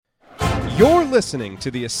You're listening to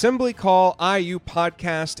the Assembly Call IU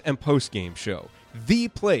podcast and postgame show, the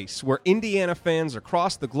place where Indiana fans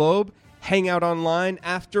across the globe hang out online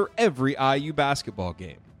after every IU basketball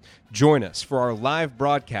game. Join us for our live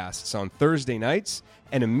broadcasts on Thursday nights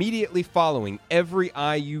and immediately following every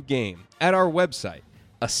IU game at our website,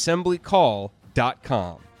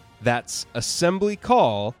 assemblycall.com. That's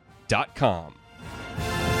assemblycall.com.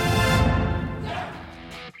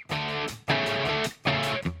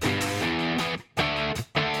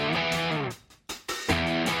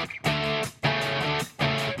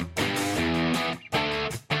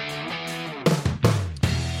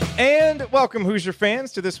 And welcome, Hoosier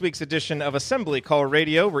fans, to this week's edition of Assembly Call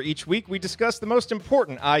Radio, where each week we discuss the most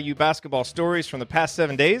important IU basketball stories from the past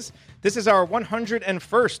 7 days. This is our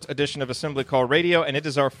 101st edition of Assembly Call Radio, and it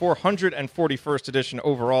is our 441st edition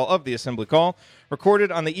overall of the Assembly Call,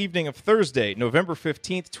 recorded on the evening of Thursday, November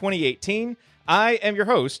 15th, 2018. I am your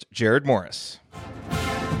host, Jared Morris.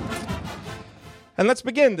 And let's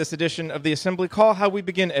begin this edition of the Assembly Call how we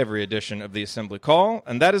begin every edition of the Assembly Call,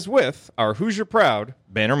 and that is with our Hoosier Proud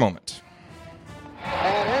banner moment.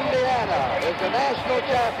 And Indiana is the national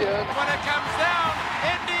champion. When it comes down,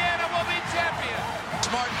 Indiana will be champion.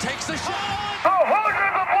 Smart takes the shot. The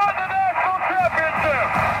Hoosiers have won the national championship.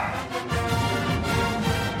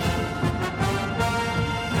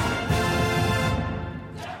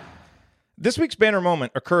 This week's banner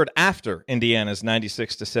moment occurred after Indiana's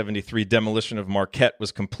 96-73 demolition of Marquette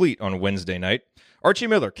was complete on Wednesday night. Archie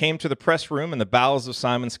Miller came to the press room in the bowels of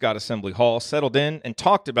Simon Scott Assembly Hall, settled in, and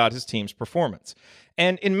talked about his team's performance.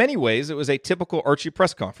 And in many ways, it was a typical Archie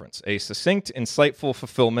press conference, a succinct, insightful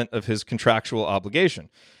fulfillment of his contractual obligation.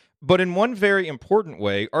 But in one very important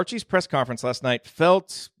way, Archie's press conference last night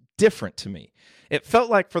felt different to me. It felt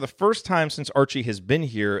like for the first time since Archie has been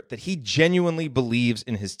here that he genuinely believes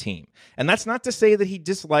in his team. And that's not to say that he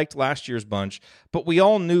disliked last year's bunch, but we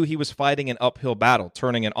all knew he was fighting an uphill battle,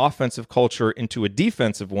 turning an offensive culture into a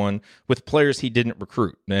defensive one with players he didn't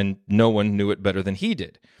recruit, and no one knew it better than he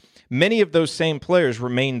did. Many of those same players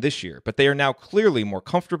remain this year, but they are now clearly more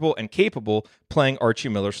comfortable and capable playing Archie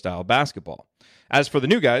Miller-style basketball. As for the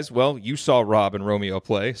new guys, well, you saw Rob and Romeo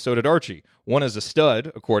play, so did Archie. One is a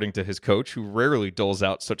stud, according to his coach, who rarely doles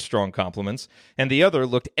out such strong compliments, and the other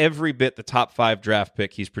looked every bit the top 5 draft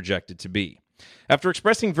pick he's projected to be. After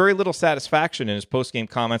expressing very little satisfaction in his postgame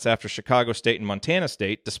comments after Chicago State and Montana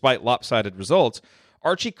State, despite lopsided results,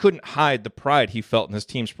 Archie couldn't hide the pride he felt in his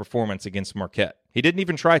team's performance against Marquette. He didn't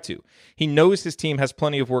even try to. He knows his team has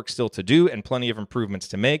plenty of work still to do and plenty of improvements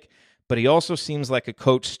to make, but he also seems like a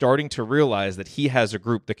coach starting to realize that he has a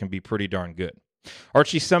group that can be pretty darn good.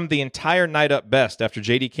 Archie summed the entire night up best after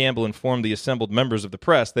J.D. Campbell informed the assembled members of the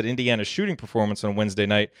press that Indiana's shooting performance on Wednesday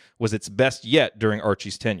night was its best yet during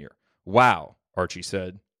Archie's tenure. Wow, Archie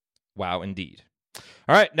said. Wow, indeed.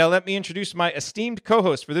 All right, now let me introduce my esteemed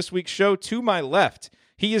co-host for this week's show. To my left,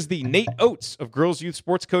 he is the Nate Oates of Girls Youth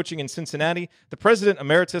Sports Coaching in Cincinnati, the president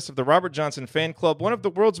emeritus of the Robert Johnson Fan Club, one of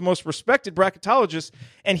the world's most respected bracketologists,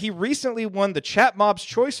 and he recently won the Chat Mob's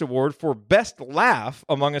Choice Award for Best Laugh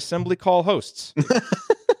among Assembly Call hosts.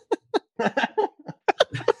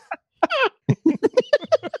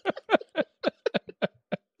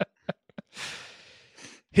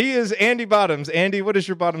 He is Andy Bottoms. Andy, what is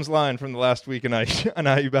your Bottoms line from the last week in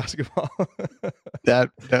IU basketball? That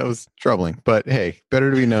was troubling, but hey, better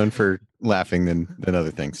to be known for laughing than other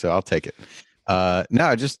things. So I'll take it.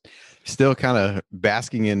 No, just still kind of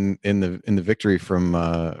basking in the victory from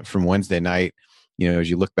Wednesday night. You know, as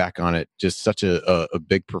you look back on it, just such a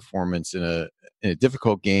big performance in a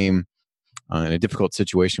difficult game, in a difficult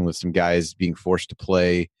situation with some guys being forced to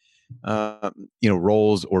play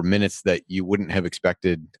roles or minutes that you wouldn't have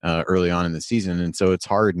expected early on in the season. And so it's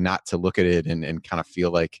hard not to look at it and kind of feel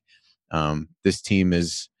like this team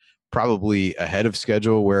is probably ahead of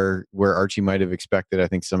schedule where Archie might have expected. I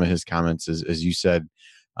think some of his comments, as you said,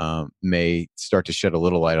 may start to shed a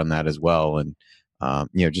little light on that as well. And,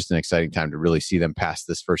 just an exciting time to really see them pass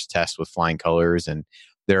this first test with flying colors. And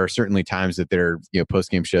there are certainly times that there are,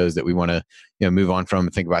 post-game shows that we want to, move on from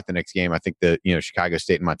and think about the next game. I think the, Chicago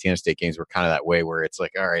State and Montana State games were kind of that way where it's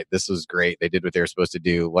like, all right, this was great. They did what they were supposed to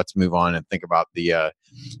do. Let's move on and think about the,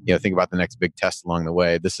 think about the next big test along the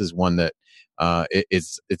way. This is one that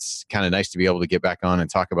it's kind of nice to be able to get back on and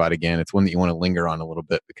talk about again. It's one that you want to linger on a little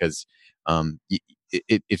bit because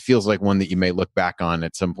it feels like one that you may look back on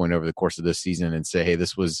at some point over the course of this season and say, hey,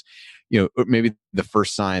 this was, maybe the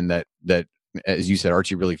first sign that, as you said,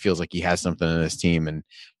 Archie really feels like he has something in his team and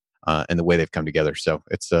the way they've come together. So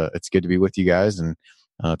it's good to be with you guys and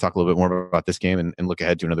talk a little bit more about this game and look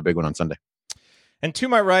ahead to another big one on Sunday. And to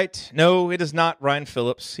my right, no, it is not Ryan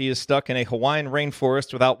Phillips. He is stuck in a Hawaiian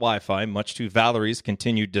rainforest without Wi-Fi, much to Valerie's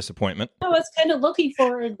continued disappointment. I was kind of looking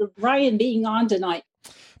for Ryan being on tonight.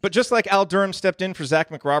 But just like Al Durham stepped in for Zach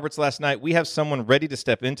McRoberts last night, we have someone ready to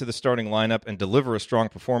step into the starting lineup and deliver a strong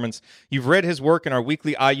performance. You've read his work in our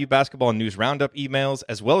weekly IU Basketball News Roundup emails,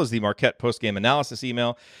 as well as the Marquette postgame analysis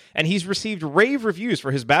email, and he's received rave reviews for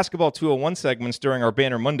his Basketball 201 segments during our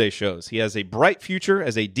Banner Monday shows. He has a bright future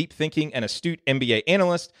as a deep-thinking and astute NBA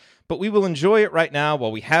analyst, but we will enjoy it right now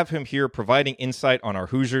while we have him here providing insight on our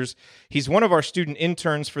Hoosiers. He's one of our student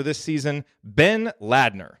interns for this season, Ben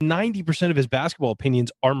Ladner. 90% of his basketball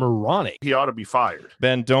opinions are moronic. He ought to be fired.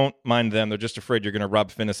 Ben, don't mind them. They're just afraid you're going to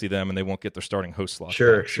Rob Finney them and they won't get their starting host slot.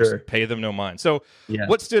 Sure. Just pay them no mind. So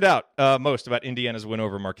What stood out most about Indiana's win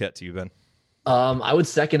over Marquette to you, Ben? I would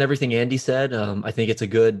second everything Andy said. I think it's a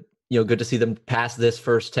good to see them pass this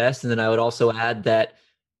first test. And then I would also add that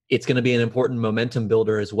it's going to be an important momentum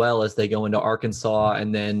builder as well as they go into Arkansas.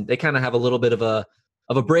 And then they kind of have a little bit of a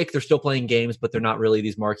break. They're still playing games, but they're not really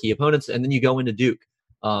these marquee opponents. And then you go into Duke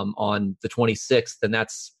on the 26th, and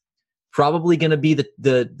that's probably going to be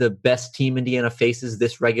the best team Indiana faces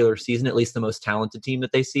this regular season, at least the most talented team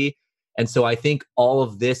that they see. And so I think all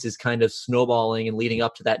of this is kind of snowballing and leading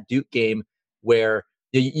up to that Duke game where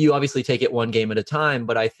you obviously take it one game at a time,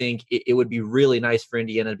 but I think it would be really nice for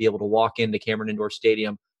Indiana to be able to walk into Cameron Indoor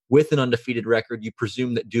Stadium with an undefeated record. You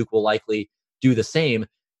presume that Duke will likely do the same.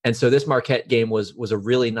 And so this Marquette game was a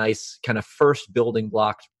really nice kind of first building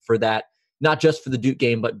block for that, not just for the Duke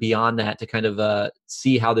game, but beyond that to kind of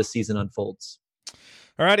see how this season unfolds.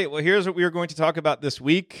 All righty, well, here's what we are going to talk about this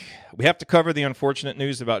week. We have to cover the unfortunate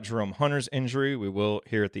news about Jerome Hunter's injury. We will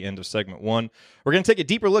here at the end of segment 1. We're going to take a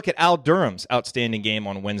deeper look at Al Durham's outstanding game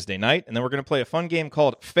on Wednesday night, and then we're going to play a fun game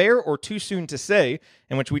called Fair or Too Soon to Say,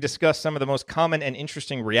 in which we discuss some of the most common and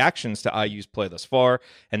interesting reactions to IU's play thus far,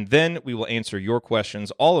 and then we will answer your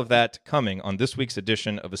questions. All of that coming on this week's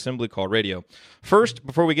edition of Assembly Call Radio. First,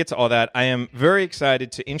 before we get to all that, I am very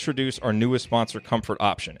excited to introduce our newest sponsor, Comfort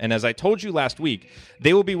Option. And as I told you last week,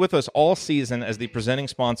 they will be with us all season as the presenting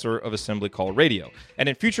sponsor of Assembly Call Radio. And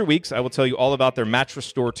in future weeks, I will tell you all about their mattress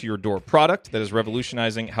store to your door product that is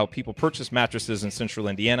revolutionizing how people purchase mattresses in central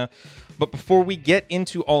Indiana. But before we get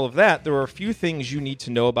into all of that, there are a few things you need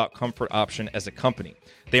to know about Comfort Option as a company.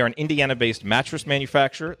 They are an Indiana-based mattress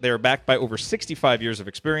manufacturer. They are backed by over 65 years of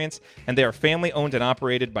experience, and they are family-owned and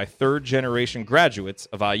operated by third-generation graduates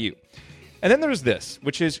of IU. And then there's this,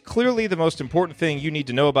 which is clearly the most important thing you need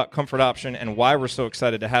to know about Comfort Option and why we're so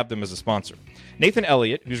excited to have them as a sponsor. Nathan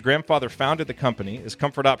Elliott, whose grandfather founded the company, is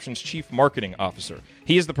Comfort Option's chief marketing officer.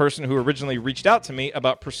 He is the person who originally reached out to me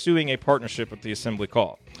about pursuing a partnership with the Assembly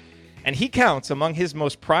Call. And he counts among his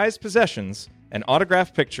most prized possessions an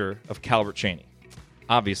autographed picture of Calvert Chaney.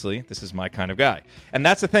 Obviously, this is my kind of guy. And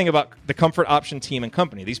that's the thing about the Comfort Option team and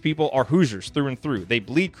company. These people are Hoosiers through and through. They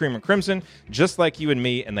bleed cream and crimson, just like you and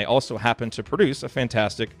me, and they also happen to produce a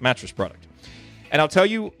fantastic mattress product. And I'll tell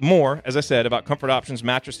you more, as I said, about Comfort Option's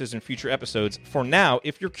mattresses in future episodes. For now,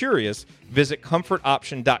 if you're curious, visit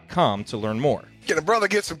comfortoption.com to learn more. Can a brother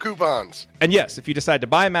get some coupons? And yes, if you decide to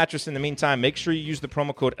buy a mattress in the meantime, make sure you use the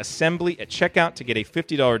promo code ASSEMBLY at checkout to get a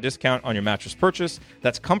 $50 discount on your mattress purchase.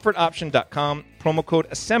 That's comfortoption.com, promo code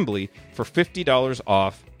ASSEMBLY for $50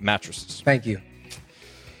 off mattresses. Thank you.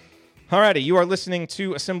 Alrighty, you are listening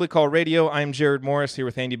to Assembly Call Radio. I'm Jared Morris here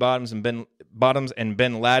with Andy Bottoms and Ben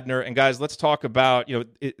Ladner. And guys, let's talk about,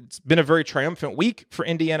 it's been a very triumphant week for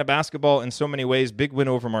Indiana basketball in so many ways. Big win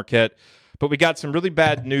over Marquette. But we got some really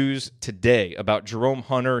bad news today about Jerome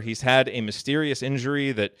Hunter. He's had a mysterious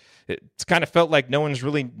injury that it's kind of felt like no one's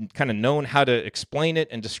really kind of known how to explain it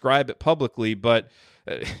and describe it publicly. But,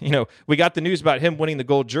 we got the news about him winning the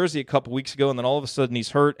gold jersey a couple weeks ago, and then all of a sudden he's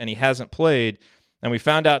hurt and he hasn't played. And we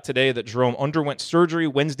found out today that Jerome underwent surgery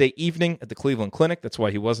Wednesday evening at the Cleveland Clinic. That's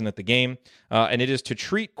why he wasn't at the game. And it is to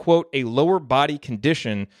treat, quote, a lower body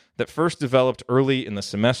condition that first developed early in the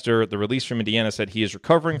semester. The release from Indiana said he is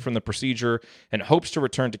recovering from the procedure and hopes to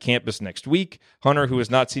return to campus next week. Hunter, who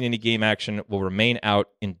has not seen any game action, will remain out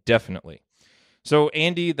indefinitely. So,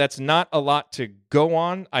 Andy, that's not a lot to go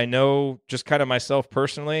on. I know just kind of myself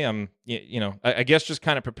personally, I guess just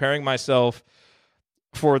kind of preparing myself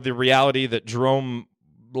for the reality that Jerome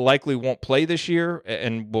likely won't play this year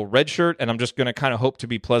and will redshirt, and I'm just going to kind of hope to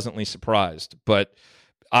be pleasantly surprised. But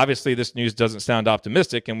obviously this news doesn't sound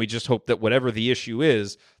optimistic, and we just hope that whatever the issue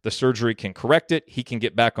is, the surgery can correct it. He can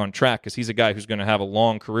get back on track because he's a guy who's going to have a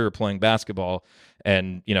long career playing basketball.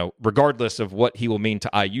 And, regardless of what he will mean to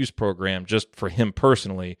IU's program, just for him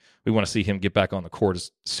personally, we want to see him get back on the court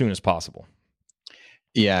as soon as possible.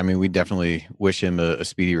 Yeah, I mean, we definitely wish him a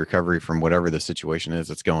speedy recovery from whatever the situation is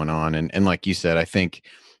that's going on. And like you said, I think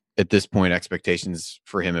at this point, expectations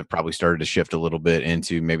for him have probably started to shift a little bit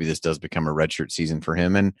into maybe this does become a redshirt season for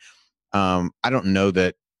him. And I don't know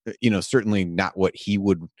that, certainly not what he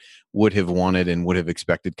would have wanted and would have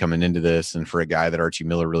expected coming into this. And for a guy that Archie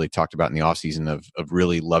Miller really talked about in the offseason of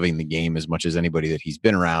really loving the game as much as anybody that he's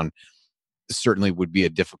been around, certainly would be a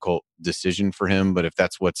difficult decision for him. But if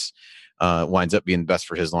that's what's winds up being best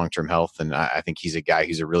for his long-term health, and I think he's a guy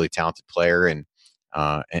who's a really talented player, and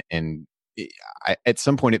at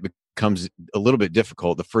some point it becomes a little bit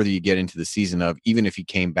difficult the further you get into the season of, even if he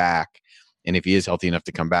came back and if he is healthy enough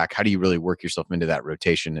to come back, how do you really work yourself into that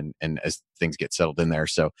rotation and as things get settled in there?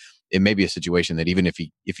 So it may be a situation that even if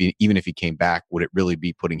he came back, would it really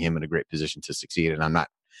be putting him in a great position to succeed? And I'm not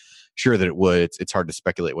sure that it would. It's hard to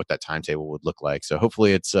speculate what that timetable would look like. So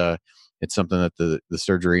hopefully it's something that the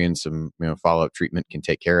surgery and some follow-up treatment can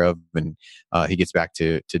take care of, and he gets back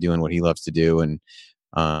to doing what he loves to do, and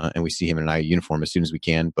we see him in an IU uniform as soon as we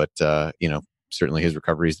can. But certainly his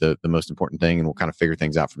recovery is the most important thing, and we'll kind of figure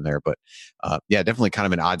things out from there. But yeah, definitely kind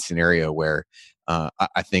of an odd scenario where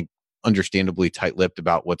I think understandably tight-lipped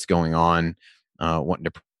about what's going on, wanting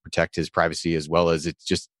to protect his privacy, as well as it's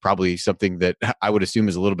just probably something that I would assume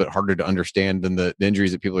is a little bit harder to understand than the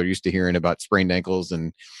injuries that people are used to hearing about, sprained ankles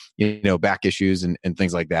and back issues and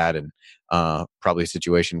things like that. And probably a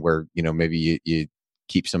situation where maybe you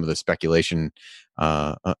keep some of the speculation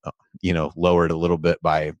lowered a little bit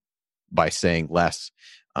by saying less.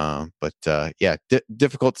 But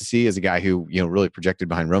difficult to see as a guy who really projected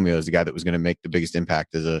behind Romeo as the guy that was going to make the biggest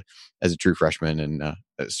impact as a true freshman, and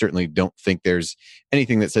certainly don't think there's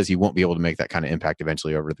anything that says he won't be able to make that kind of impact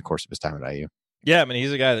eventually over the course of his time at IU. Yeah, I mean,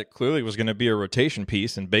 he's a guy that clearly was going to be a rotation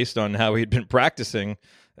piece, and based on how he'd been practicing,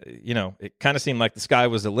 it kind of seemed like the sky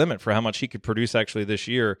was the limit for how much he could produce actually this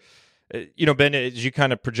year. Ben, as you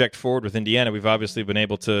kind of project forward with Indiana, we've obviously been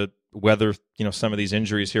able to weather, some of these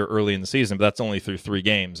injuries here early in the season, but that's only through 3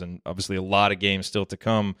 games, and obviously a lot of games still to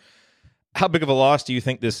come. How big of a loss do you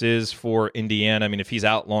think this is for Indiana? I mean, if he's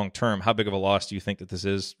out long term, how big of a loss do you think that this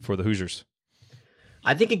is for the Hoosiers?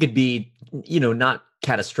 I think it could be, not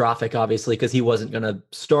catastrophic, obviously, because he wasn't going to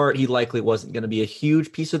start. He likely wasn't going to be a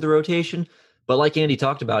huge piece of the rotation. But like Andy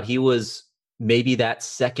talked about, he was maybe that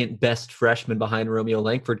second best freshman behind Romeo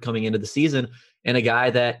Langford coming into the season, and a guy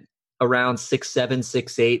that around 6'7",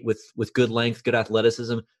 6'8", with good length, good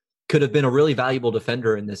athleticism, could have been a really valuable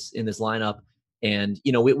defender in this lineup. And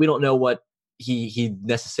we don't know what he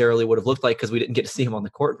necessarily would have looked like because we didn't get to see him on the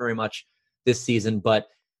court very much this season. But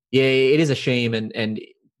yeah, it is a shame. And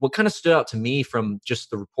what kind of stood out to me from just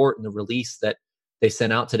the report and the release that they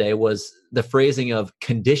sent out today was the phrasing of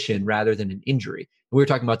condition rather than an injury. We were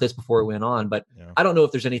talking about this before we went on, but yeah. I don't know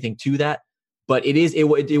if there's anything to that. But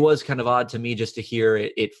it was kind of odd to me just to hear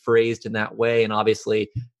it phrased in that way. And obviously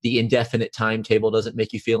the indefinite timetable doesn't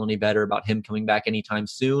make you feel any better about him coming back anytime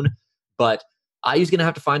soon. But IU's going to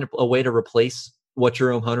have to find a way to replace what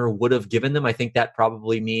Jerome Hunter would have given them. I think that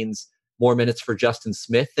probably means more minutes for Justin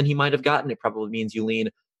Smith than he might have gotten. It probably means you lean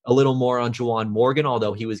a little more on Juwan Morgan,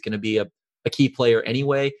 although he was going to be a key player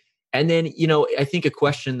anyway. And then, I think a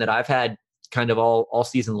question that I've had kind of all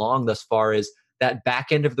season long thus far is that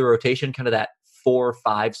back end of the rotation, kind of that 4 or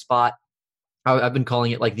 5 spot. I've been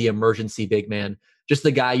calling it like the emergency big man, just the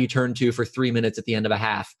guy you turn to for 3 minutes at the end of a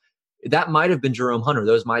half. That might have been Jerome Hunter.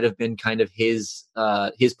 Those might have been kind of his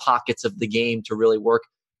pockets of the game to really work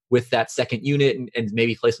with that second unit and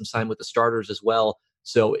maybe play some time with the starters as well.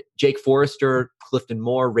 So Jake Forrester, Clifton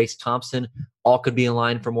Moore, Race Thompson, all could be in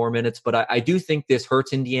line for more minutes. But I do think this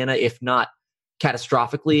hurts Indiana, if not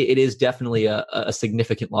catastrophically. It is definitely a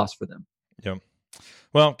significant loss for them. Yeah.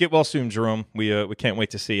 Well, get well soon, Jerome. We can't wait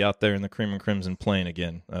to see you out there in the Cream and Crimson playing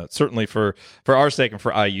again. Certainly for our sake and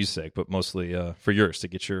for IU's sake, but mostly for yours to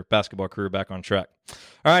get your basketball career back on track.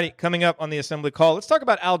 All righty, coming up on the Assembly Call, let's talk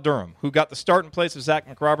about Al Durham, who got the start in place of Zach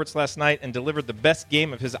McRoberts last night and delivered the best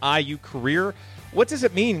game of his IU career. What does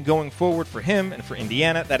it mean going forward for him and for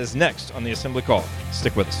Indiana? That is next on the Assembly Call.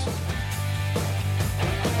 Stick with us.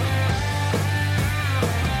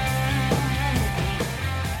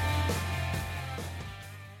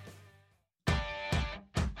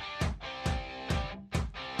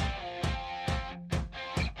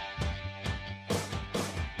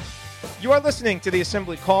 You are listening to the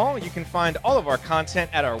Assembly Call. You can find all of our content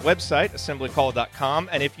at our website, assemblycall.com.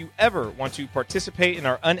 And if you ever want to participate in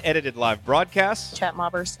our unedited live broadcasts, chat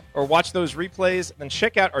mobbers, or watch those replays, then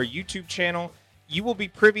check out our YouTube channel. you will be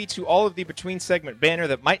privy to all of the between segment banner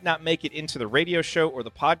that might not make it into the radio show or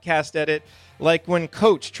the podcast edit, like when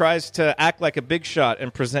Coach tries to act like a big shot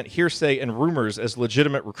and present hearsay and rumors as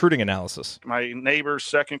legitimate recruiting analysis. My neighbor's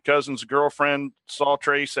second cousin's girlfriend saw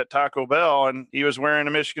Trace at Taco Bell, and he was wearing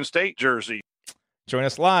a Michigan State jersey. Join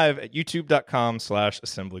us live at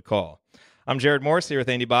youtube.com/assemblycall. I'm Jared Morris here with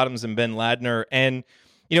Andy Bottoms and Ben Ladner. And,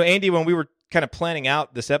 Andy, when we were kind of planning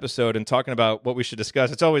out this episode and talking about what we should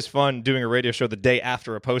discuss, it's always fun doing a radio show the day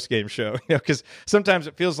after a post-game show, because sometimes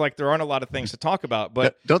it feels like there aren't a lot of things to talk about.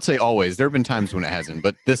 But don't say always. There have been times when it hasn't,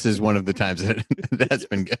 but this is one of the times that that's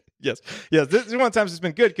been good. Yes. This is one of the times it's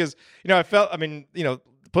been good because,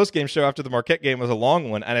 the post-game show after the Marquette game was a long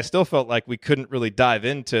one, and I still felt like we couldn't really dive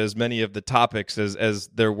into as many of the topics as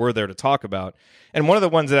there were there to talk about. And one of the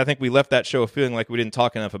ones that I think we left that show feeling like we didn't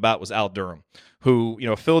talk enough about was Al Durham, who,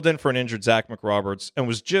 filled in for an injured Zach McRoberts and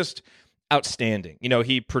was just outstanding.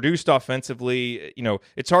 He produced offensively.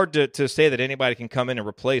 It's hard to say that anybody can come in and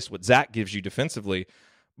replace what Zach gives you defensively.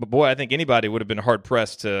 But boy, I think anybody would have been hard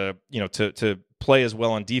pressed to play as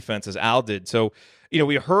well on defense as Al did. So,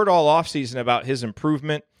 we heard all offseason about his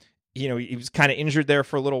improvement. He was kind of injured there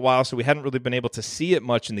for a little while, so we hadn't really been able to see it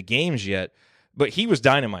much in the games yet. But he was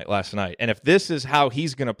dynamite last night. And if this is how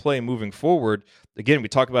he's going to play moving forward, again, we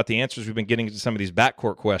talk about the answers we've been getting to some of these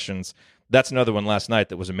backcourt questions. That's another one last night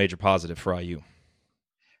that was a major positive for IU.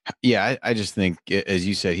 Yeah, I just think, as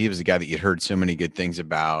you said, he was a guy that you'd heard so many good things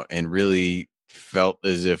about and really felt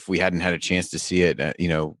as if we hadn't had a chance to see it.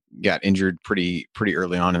 Got injured pretty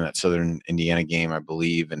early on in that Southern Indiana game, I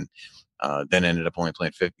believe, and then ended up only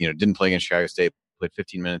playing didn't play against Chicago State, played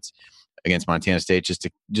 15 minutes against Montana State just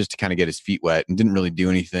to kind of get his feet wet, and didn't really do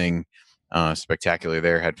anything spectacular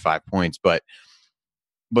there. Had 5 points, but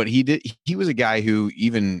he was a guy who,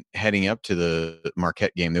 even heading up to the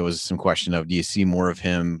Marquette game, there was some question of, do you see more of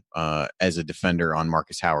him as a defender on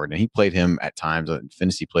Marcus Howard? And he played him at times.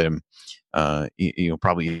 Finney played him,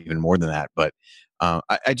 probably even more than that. But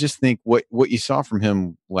I just think what you saw from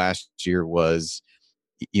him last year was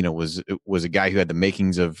a guy who had the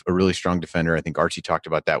makings of a really strong defender. I think Archie talked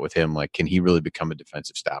about that with him. Like, can he really become a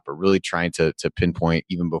defensive stopper? Really trying to pinpoint,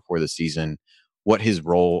 even before the season, what his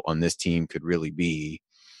role on this team could really be.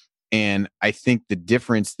 And I think the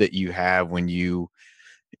difference that you have when the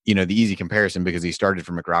easy comparison, because he started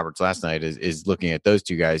for McRoberts last night, is looking at those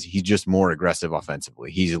two guys. He's just more aggressive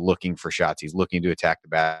offensively. He's looking for shots. He's looking to attack the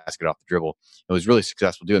basket off the dribble. It was really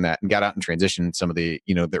successful doing that, and got out in transition some of the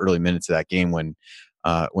early minutes of that game when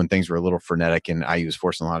things were a little frenetic and IU was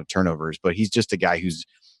forcing a lot of turnovers. But he's just a guy who's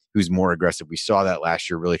more aggressive. We saw that last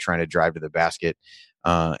year, really trying to drive to the basket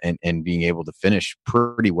and being able to finish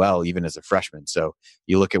pretty well, even as a freshman. So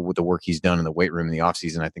you look at what the work he's done in the weight room in the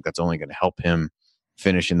offseason, I think that's only going to help him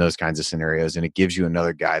finish in those kinds of scenarios. And it gives you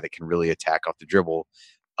another guy that can really attack off the dribble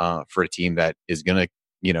for a team that is going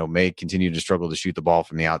to, may continue to struggle to shoot the ball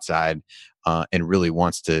from the outside and really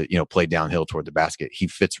wants to, play downhill toward the basket. He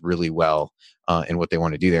fits really well in what they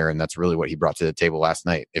want to do there. And that's really what he brought to the table last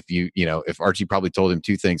night. If Archie probably told him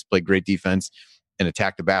two things: play great defense and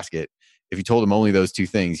attack the basket. If you told him only those two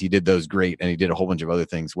things, he did those great, and he did a whole bunch of other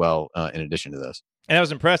things well in addition to those. And I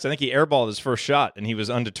was impressed. I think he airballed his first shot, and he was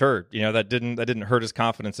undeterred. That didn't hurt his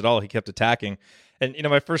confidence at all. He kept attacking. And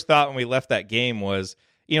my first thought when we left that game was,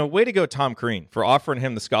 way to go, Tom Crean, for offering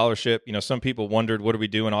him the scholarship. Some people wondered, what are we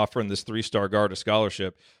doing offering this 3-star guard a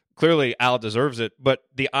scholarship? Clearly, Al deserves it. But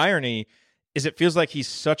the irony is, it feels like he's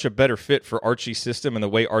such a better fit for Archie's system and the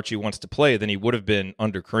way Archie wants to play than he would have been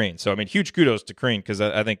under Crean. So, huge kudos to Crean, because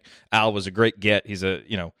I think Al was a great get. He's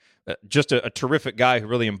just a terrific guy who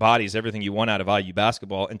really embodies everything you want out of IU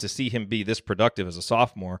basketball. And to see him be this productive as a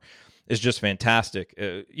sophomore is just fantastic.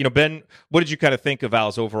 Ben, what did you kind of think of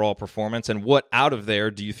Al's overall performance, and what out of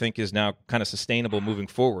there do you think is now kind of sustainable moving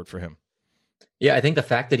forward for him? Yeah, I think the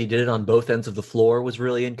fact that he did it on both ends of the floor was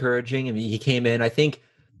really encouraging. He came in, I think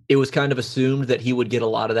it was kind of assumed that he would get a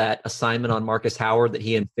lot of that assignment on Marcus Howard, that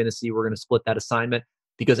he and Finney were going to split that assignment,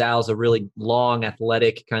 because Al's a really long,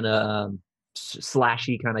 athletic, kind of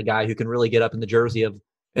slashy kind of guy who can really get up in the jersey of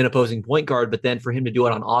an opposing point guard. But then for him to do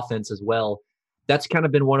it on offense as well, that's kind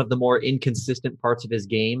of been one of the more inconsistent parts of his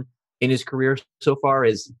game in his career so far.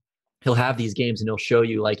 Is he'll have these games and he'll show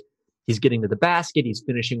you, like, he's getting to the basket, he's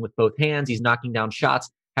finishing with both hands, he's knocking down shots,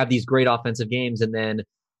 have these great offensive games, and then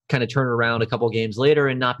kind of turn around a couple games later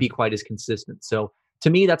and not be quite as consistent. So to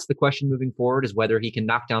me, that's the question moving forward, is whether he can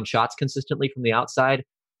knock down shots consistently from the outside,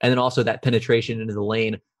 and then also that penetration into the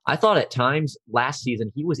lane. I thought at times last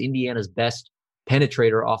season he was Indiana's best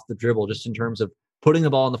penetrator off the dribble, just in terms of putting the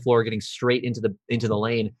ball on the floor, getting straight into the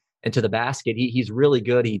lane and to the basket. He's really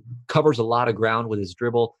good. He covers a lot of ground with his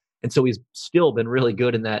dribble. And so he's still been really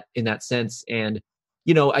good in that sense. And,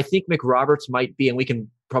 I think McRoberts might be, and we can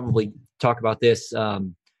probably talk about this,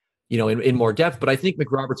 in more depth, but I think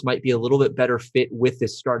McRoberts might be a little bit better fit with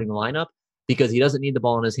this starting lineup because he doesn't need the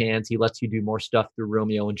ball in his hands. He lets you do more stuff through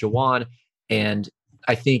Romeo and Jawan. And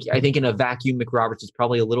I think in a vacuum, McRoberts is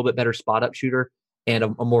probably a little bit better spot up shooter and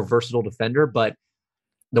a more versatile defender. But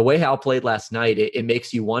the way Hal played last night, it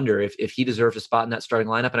makes you wonder if he deserves a spot in that starting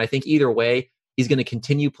lineup. And I think either way, he's going to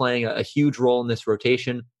continue playing a huge role in this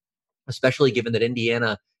rotation, especially given that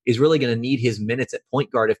Indiana is really going to need his minutes at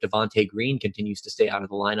point guard if Devontae Green continues to stay out of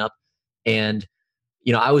the lineup. And,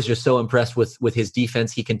 I was just so impressed with his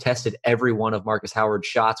defense. He contested every one of Marcus Howard's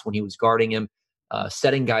shots when he was guarding him,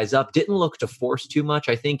 setting guys up, didn't look to force too much.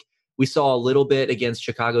 I think we saw a little bit against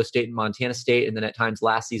Chicago State and Montana State, and then at times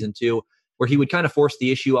last season too, where he would kind of force the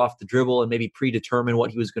issue off the dribble and maybe predetermine what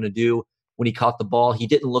he was going to do when he caught the ball. He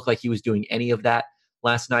didn't look like he was doing any of that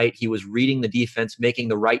last night. He was reading the defense, making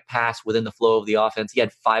the right pass within the flow of the offense. He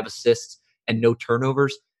had 5 assists and no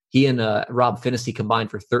turnovers. He and Rob Finney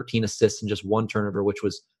combined for 13 assists and just 1 turnover, which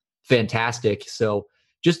was fantastic. So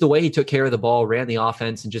just the way he took care of the ball, ran the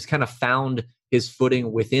offense, and just kind of found his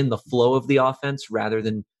footing within the flow of the offense rather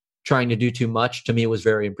than trying to do too much, to me, was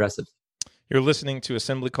very impressive. You're listening to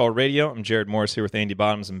Assembly Call Radio. I'm Jared Morris here with Andy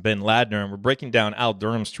Bottoms and Ben Ladner, and we're breaking down Al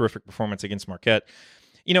Durham's terrific performance against Marquette.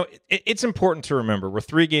 It's important to remember we're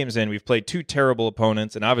 3 games in. We've played 2 terrible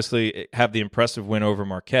opponents and obviously have the impressive win over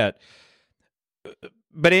Marquette.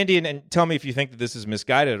 But Andy, and tell me if you think that this is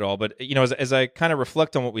misguided at all, but as I kind of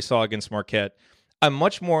reflect on what we saw against Marquette, I'm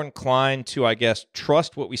much more inclined to, I guess,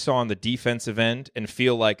 trust what we saw on the defensive end and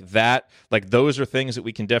feel like those are things that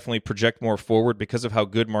we can definitely project more forward because of how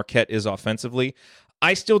good Marquette is offensively.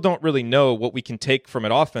 I still don't really know what we can take from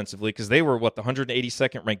it offensively because they were, the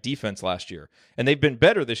 182nd ranked defense last year. And they've been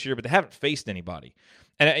better this year, but they haven't faced anybody.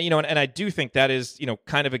 And and I do think that is,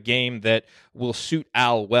 kind of a game that will suit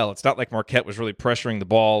Al well. It's not like Marquette was really pressuring the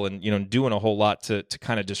ball and, doing a whole lot to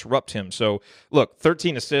kind of disrupt him. So, look,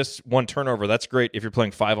 13 assists, 1 turnover, that's great if you're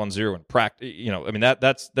playing 5-on-0 in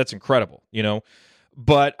practice. That's incredible,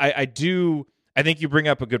 But I think you bring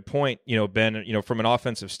up a good point, Ben, from an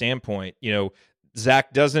offensive standpoint,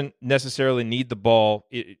 Zach doesn't necessarily need the ball,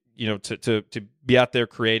 to be out there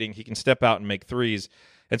creating. He can step out and make threes.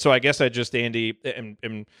 And so I guess I just, Andy,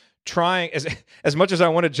 am trying, as much as I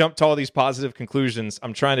want to jump to all these positive conclusions,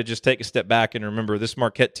 I'm trying to just take a step back and remember this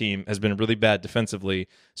Marquette team has been really bad defensively,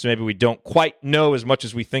 so maybe we don't quite know as much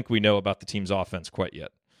as we think we know about the team's offense quite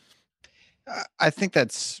yet. I think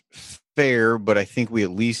that's fair, but I think we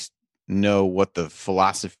at least know what the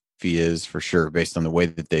philosophy is for sure, based on the way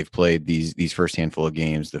that they've played these first handful of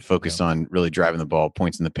games, the focus on really driving the ball,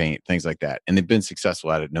 points in the paint, things like that. And they've been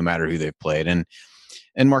successful at it no matter who they've played.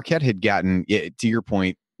 And Marquette had gotten, to your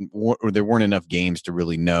point, there weren't enough games to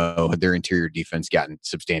really know had their interior defense gotten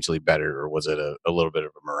substantially better, or was it a little bit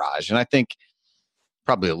of a mirage? And I think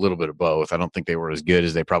probably a little bit of both. I don't think they were as good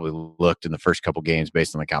as they probably looked in the first couple games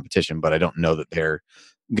based on the competition, but I don't know that they're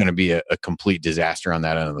going to be a complete disaster on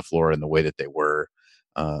that end of the floor in the way that they were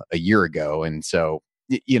a year ago. And so,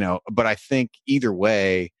 but I think either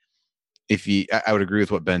way, I would agree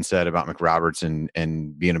with what Ben said about McRoberts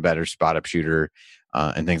and being a better spot up shooter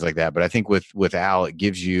and things like that. But I think with Al, it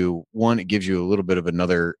gives you a little bit of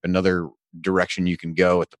another direction you can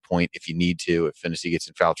go at the point if you need to, if Finney gets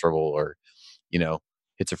in foul trouble or,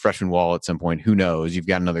 hits a freshman wall at some point, who knows? You've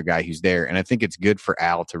got another guy who's there. And I think it's good for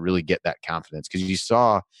Al to really get that confidence, because you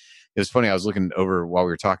saw, it was funny. I was looking over while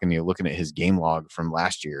we were talking to you, looking at his game log from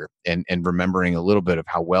last year and remembering a little bit of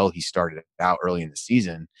how well he started out early in the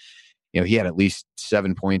season. He had at least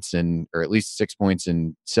 7 points or at least 6 points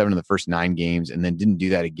in 7 of the first 9 games, and then didn't do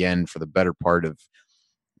that again for the better part of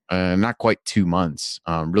not quite 2 months.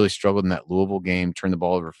 Really struggled in that Louisville game, turned the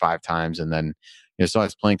ball over 5 times, and then saw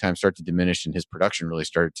his playing time start to diminish, and his production really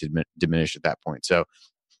started to diminish at that point. So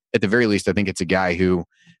at the very least, I think it's a guy who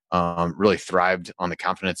really thrived on the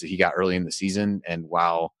confidence that he got early in the season. And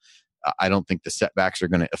while I don't think the setbacks are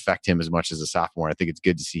going to affect him as much as a sophomore, I think it's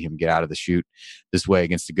good to see him get out of the chute this way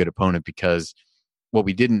against a good opponent, because what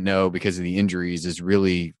we didn't know because of the injuries is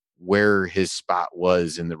really where his spot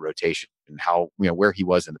was in the rotation and how, where he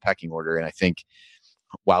was in the pecking order. And I think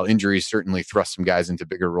while injuries certainly thrust some guys into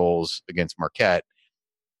bigger roles against Marquette,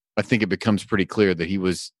 I think it becomes pretty clear that he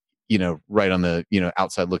was, right on the,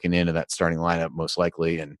 outside looking into that starting lineup most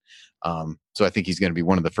likely. And so I think he's going to be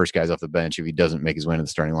one of the first guys off the bench if he doesn't make his way into the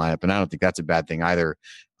starting lineup. And I don't think that's a bad thing either.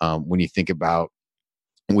 When you think about,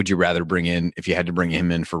 would you rather if you had to bring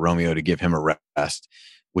him in for Romeo to give him a rest,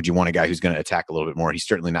 would you want a guy who's going to attack a little bit more? He's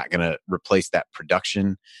certainly not going to replace that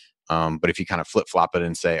production But if you kind of flip-flop it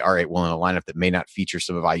and say, all right, well, in a lineup that may not feature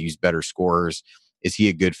some of IU's better scorers, is he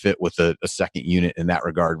a good fit with a second unit in that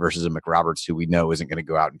regard versus a McRoberts who we know isn't going to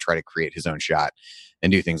go out and try to create his own shot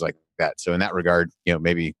and do things like that? So in that regard,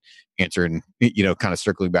 maybe answering, kind of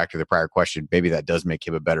circling back to the prior question, maybe that does make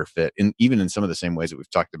him a better fit. And even in some of the same ways that we've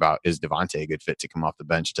talked about, is Devontae a good fit to come off the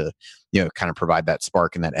bench to, kind of provide that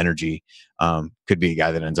spark and that energy? Could be a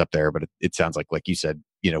guy that ends up there, but it sounds like you said,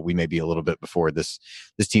 we may be a little bit before this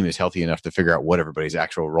team is healthy enough to figure out what everybody's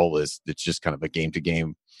actual role is. It's just kind of a game to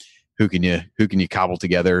game. Who can you cobble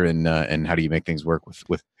together and how do you make things work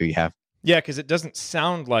with who you have? Yeah, because it doesn't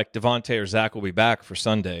sound like Devontae or Zach will be back for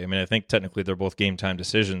Sunday. I mean, I think technically they're both game time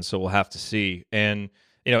decisions, so we'll have to see. And,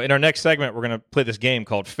 in our next segment, we're going to play this game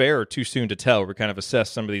called Fair or Too Soon to Tell, where we kind of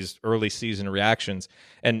assess some of these early season reactions.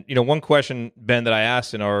 And, one question, Ben, that I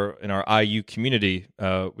asked in our IU community,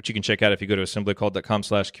 which you can check out if you go to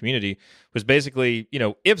assemblycall.com/community, was basically,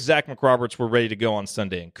 if Zach McRoberts were ready to go on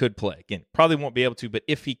Sunday and could play, again, probably won't be able to, but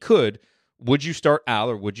if he could, would you start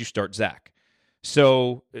Al or would you start Zach?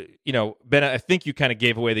 So, Ben, I think you kind of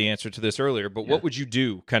gave away the answer to this earlier, but what would you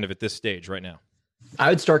do kind of at this stage right now? I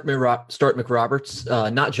would start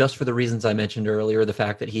McRoberts, not just for the reasons I mentioned earlier, the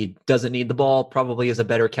fact that he doesn't need the ball, probably is a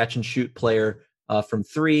better catch and shoot player from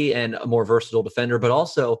three and a more versatile defender, but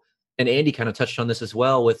also, and Andy kind of touched on this as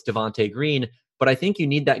well with Devontae Green, but I think you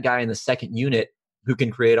need that guy in the second unit who can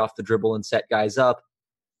create off the dribble and set guys up.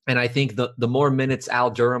 And I think the more minutes Al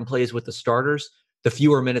Durham plays with the starters, the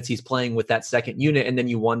fewer minutes he's playing with that second unit. And then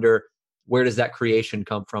you wonder, where does that creation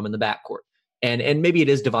come from in the backcourt? And maybe it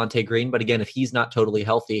is Devontae Green, but again, if he's not totally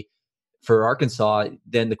healthy for Arkansas,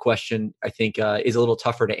 then the question, I think, is a little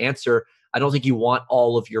tougher to answer. I don't think you want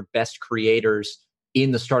all of your best creators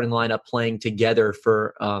in the starting lineup playing together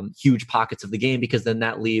for huge pockets of the game, because then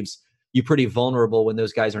that leaves you pretty vulnerable when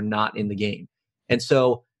those guys are not in the game. And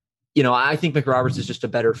so, I think McRoberts is just a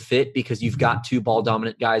better fit because you've got two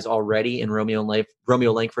ball-dominant guys already in Romeo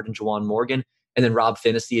Langford and Juwan Morgan. And then Rob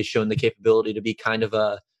Finney has shown the capability to be kind of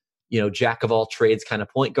a, jack-of-all-trades kind of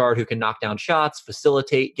point guard who can knock down shots,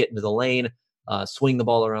 facilitate, get into the lane, swing the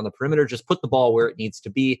ball around the perimeter, just put the ball where it needs to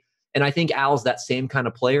be. And I think Al's that same kind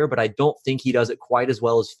of player, but I don't think he does it quite as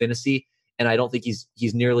well as Finney. And I don't think he's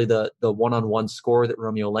nearly the one-on-one scorer that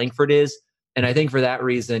Romeo Langford is. And I think for that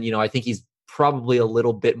reason, I think he's probably a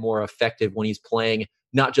little bit more effective when he's playing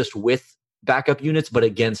not just with backup units, but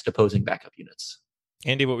against opposing backup units.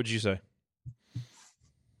 Andy, what would you say?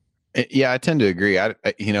 Yeah, I tend to agree. I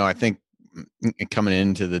think coming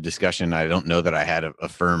into the discussion, I don't know that I had a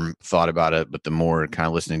firm thought about it, but the more kind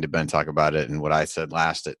of listening to Ben talk about it and what I said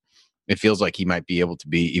last, it feels like he might be able to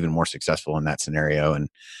be even more successful in that scenario. And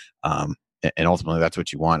ultimately that's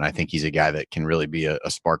what you want. I think he's a guy that can really be a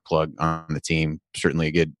spark plug on the team. Certainly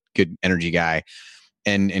a good energy guy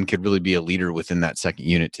and could really be a leader within that second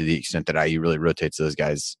unit to the extent that IU really rotates those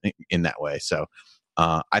guys in that way. So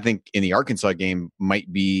I think in the Arkansas game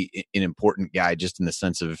might be an important guy just in the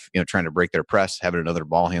sense of, trying to break their press, having another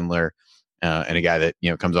ball handler and a guy that,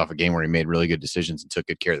 comes off a game where he made really good decisions and took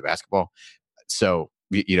good care of the basketball. So,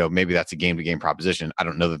 maybe that's a game-to-game proposition. I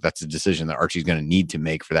don't know that that's a decision that Archie's going to need to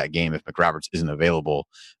make for that game if McRoberts isn't available.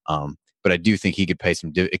 But I do think he could pay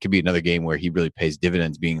it could be another game where he really pays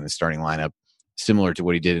dividends being in the starting lineup, similar to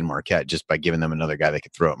what he did in Marquette, just by giving them another guy they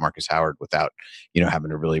could throw at Marcus Howard without,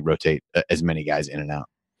 having to really rotate as many guys in and out.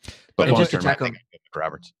 But long term, I think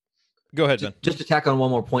McRoberts. Go ahead, Ben. Just to tack on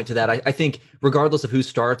one more point to that, I think regardless of who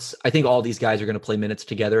starts, I think all these guys are going to play minutes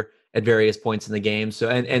together at various points in the game. So,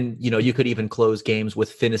 and you could even close games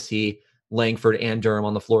with Finney, Langford, and Durham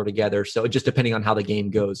on the floor together. So just depending on how the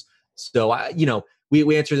game goes. So,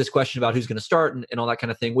 we answer this question about who's going to start and all that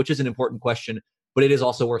kind of thing, which is an important question, but it is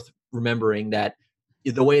also worth remembering that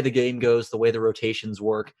the way the game goes, the way the rotations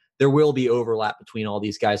work, there will be overlap between all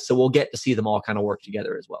these guys. So we'll get to see them all kind of work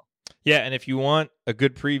together as well. Yeah, and if you want a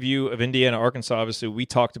good preview of Indiana, Arkansas, obviously we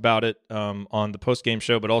talked about it on the post-game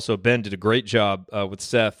show, but also Ben did a great job with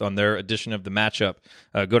Seth on their edition of the matchup.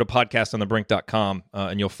 Go to podcastonthebrink.com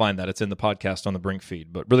and you'll find that. It's in the Podcast on the Brink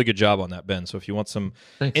feed. But really good job on that, Ben. So if you want some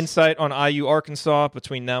insight on IU Arkansas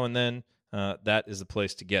between now and then, that is the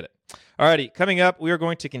place to get it. Alrighty, coming up, we are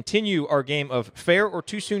going to continue our game of Fair or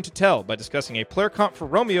Too Soon to Tell by discussing a player comp for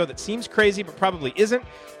Romeo that seems crazy but probably isn't,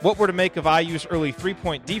 what we're to make of IU's early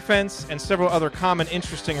three-point defense, and several other common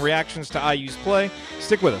interesting reactions to IU's play.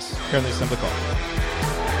 Stick with us here on the Assembly Call.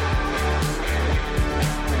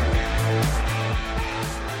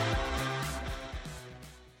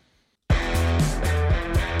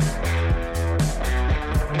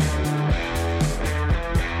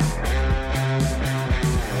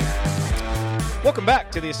 Welcome back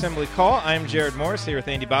to the Assembly Call. I'm Jared Morris here with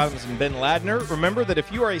Andy Bottoms and Ben Ladner. Remember that if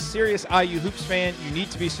you are a serious IU Hoops fan, you need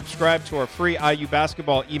to be subscribed to our free IU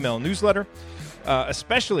basketball email newsletter,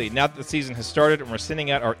 especially now that the season has started and we're sending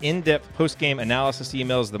out our in-depth post-game analysis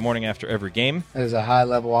emails the morning after every game. There's a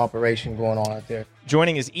high-level operation going on out there.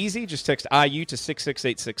 Joining is easy. Just text IU to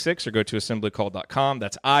 66866 or go to assemblycall.com.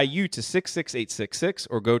 That's IU to 66866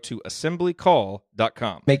 or go to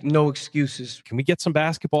assemblycall.com. Make no excuses. Can we get some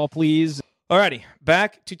basketball, please? Alrighty,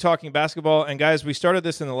 back to talking basketball. And guys, we started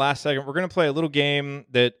this in the last segment. We're going to play a little game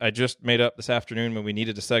that I just made up this afternoon when we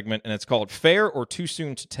needed a segment, and it's called Fair or Too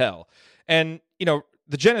Soon to Tell. And, you know,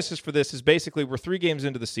 the genesis for this is basically we're 3 games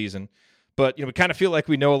into the season, but, you know, we kind of feel like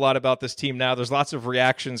we know a lot about this team now. There's lots of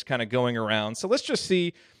reactions kind of going around. So let's just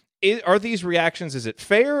see, are these reactions, is it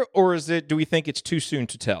fair, or do we think it's too soon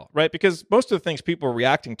to tell, right? Because most of the things people are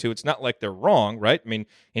reacting to, it's not like they're wrong, right? I mean,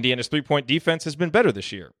 Indiana's 3-point defense has been better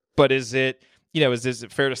this year. But is it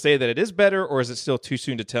fair to say that it is better, or is it still too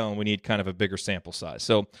soon to tell and we need kind of a bigger sample size?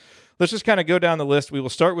 So let's just kind of go down the list. We will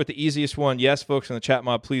start with the easiest one. Yes, folks in the chat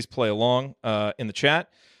mob, please play along in the chat.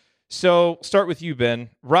 So start with you, Ben.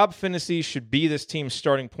 Rob Finney should be this team's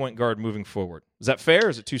starting point guard moving forward. Is that fair, or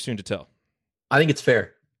is it too soon to tell? I think it's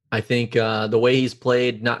fair. I think the way he's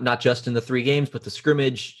played, not just in the 3 games, but the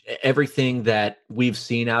scrimmage, everything that we've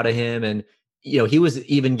seen out of him, and you know, he was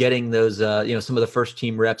even getting those, some of the first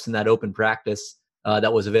team reps in that open practice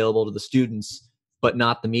that was available to the students, but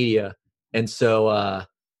not the media. And so,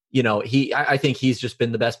 I think he's just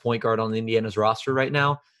been the best point guard on Indiana's roster right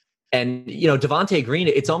now. And, you know, Devontae Green,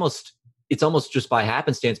 it's almost just by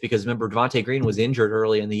happenstance, because remember, Devontae Green was injured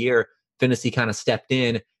early in the year. Finney kind of stepped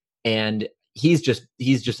in, and he's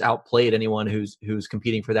just outplayed anyone who's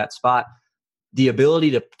competing for that spot. The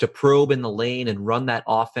ability to probe in the lane and run that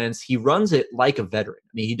offense, he runs it like a veteran.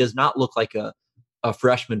 I mean, he does not look like a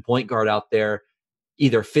freshman point guard out there,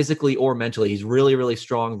 either physically or mentally. He's really, really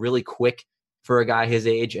strong, really quick for a guy his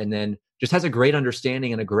age, and then just has a great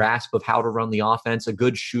understanding and a grasp of how to run the offense, a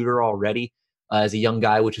good shooter already as a young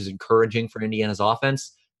guy, which is encouraging for Indiana's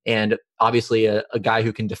offense, and obviously a guy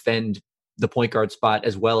who can defend the point guard spot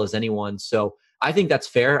as well as anyone. So I think that's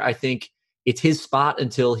fair. I think it's his spot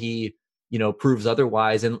until he proves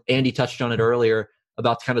otherwise. And Andy touched on it earlier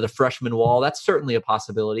about kind of the freshman wall. That's certainly a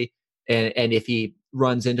possibility. And if he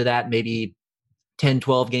runs into that, maybe 10,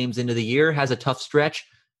 12 games into the year, has a tough stretch,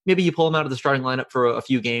 maybe you pull him out of the starting lineup for a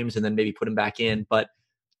few games and then maybe put him back in. But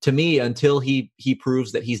to me, until he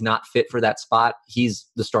proves that he's not fit for that spot, he's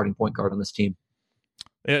the starting point guard on this team.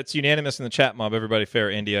 Yeah, it's unanimous in the chat mob. Everybody fair.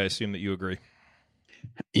 Andy, I assume that you agree.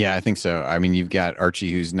 Yeah, I think so. I mean, you've got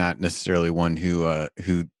Archie, who's not necessarily one who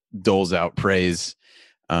doles out praise,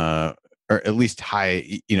 or at least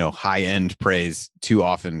high end praise too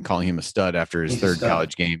often, calling him a stud after his third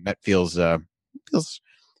college game. That feels like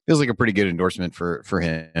a pretty good endorsement for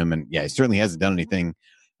him. And yeah, he certainly hasn't done anything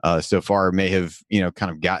so far. May have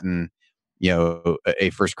kind of gotten a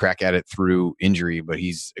first crack at it through injury, but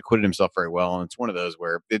he's acquitted himself very well. And it's one of those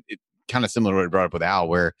where it kind of similar to what I brought up with Al,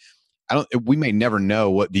 where we may never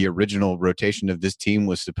know what the original rotation of this team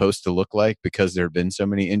was supposed to look like because there have been so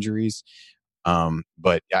many injuries.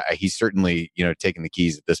 But he's certainly, taking the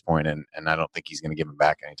keys at this point, and I don't think he's going to give them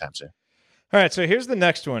back anytime soon. All right, so here's the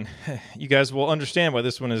next one. You guys will understand why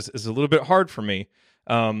this one is a little bit hard for me.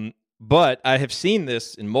 But I have seen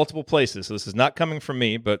this in multiple places, so this is not coming from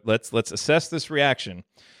me, but let's assess this reaction.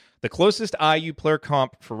 The closest IU player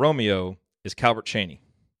comp for Romeo is Calbert Chaney.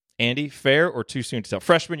 Andy, fair or too soon to tell?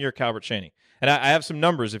 Freshman year Calbert Chaney. And I have some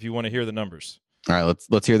numbers if you want to hear the numbers. All right,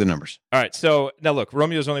 let's hear the numbers. All right, so now look,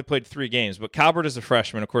 Romeo's only played 3 games, but Calbert is a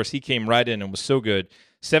freshman. Of course, he came right in and was so good.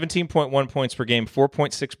 17.1 points per game,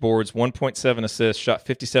 4.6 boards, 1.7 assists, shot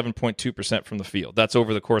 57.2% from the field. That's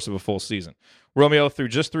over the course of a full season. Romeo, through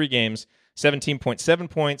just 3 games, 17.7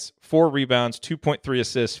 points, 4 rebounds, 2.3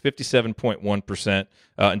 assists, 57.1%,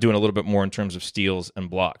 and doing a little bit more in terms of steals and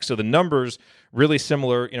blocks. So the numbers really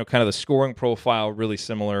similar, kind of the scoring profile really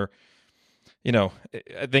similar.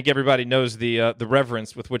 I think everybody knows the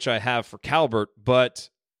reverence with which I have for Calbert, but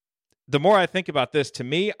the more I think about this, to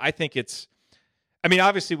me, I think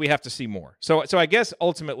obviously we have to see more. So I guess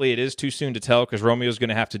ultimately it is too soon to tell because Romeo's going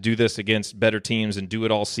to have to do this against better teams and do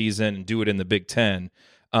it all season and do it in the Big Ten.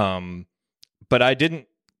 But I didn't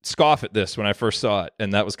scoff at this when I first saw it,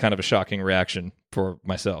 and that was kind of a shocking reaction for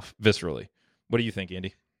myself, viscerally. What do you think,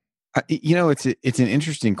 Andy? It's an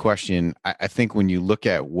interesting question. I think when you look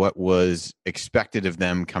at what was expected of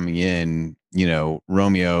them coming in,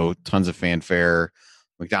 Romeo, tons of fanfare,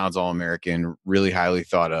 McDonald's All-American, really highly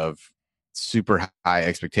thought of, super high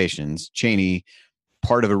expectations. Chaney,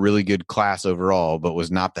 part of a really good class overall, but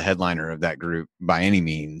was not the headliner of that group by any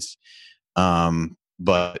means.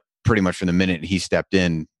 But pretty much from the minute he stepped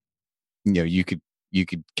in, you could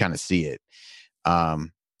kind of see it.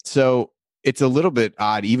 So it's a little bit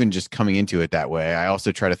odd, even just coming into it that way. I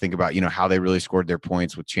also try to think about, how they really scored their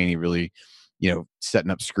points with Chaney really,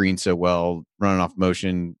 setting up screens so well, running off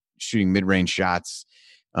motion, shooting mid-range shots,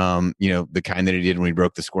 the kind that he did when he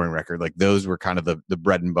broke the scoring record. Like those were kind of the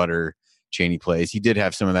bread and butter Chaney plays. He did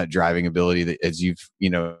have some of that driving ability that, as you've,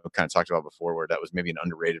 kind of talked about before, where that was maybe an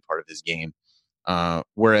underrated part of his game.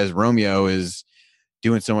 Whereas Romeo is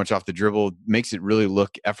doing so much off the dribble, makes it really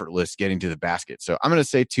look effortless getting to the basket. So I'm going to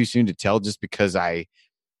say too soon to tell, just because I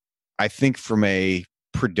think from a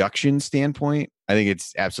production standpoint, I think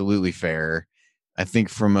it's absolutely fair. I think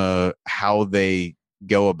from how they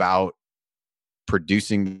go about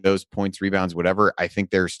producing those points, rebounds, whatever, I think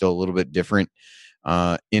they're still a little bit different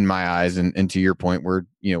in my eyes. And to your point, we're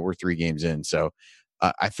 3 games in. So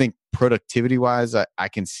I think productivity wise, I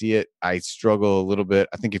can see it. I struggle a little bit.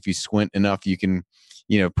 I think if you squint enough, you can,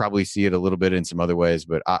 probably see it a little bit in some other ways,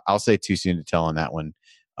 but I'll say too soon to tell on that one.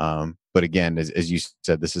 But again, as you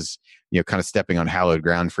said, this is, kind of stepping on hallowed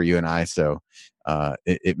ground for you and I. So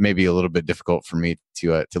it may be a little bit difficult for me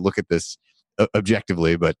to look at this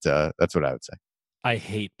objectively, but that's what I would say. I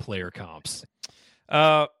hate player comps.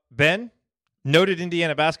 Ben, noted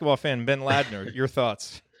Indiana basketball fan, Ben Ladner, your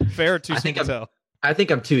thoughts? Fair or too soon to tell? I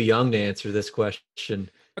think I'm too young to answer this question.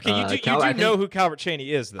 Okay, you do know who Calvert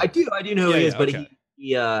Chaney is, though. I do know who he is, but okay.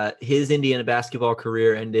 His Indiana basketball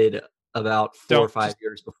career ended about 4 or 5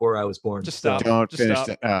 years before I was born. Just stop. Don't just finish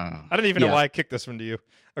stop. that. I don't even know why I kicked this one to you.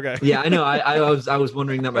 Okay. Yeah, I know. I was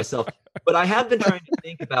wondering that myself, but I have been trying to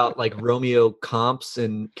think about like Romeo comps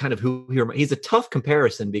and kind of who he's a tough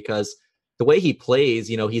comparison because the way he plays,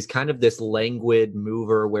 he's kind of this languid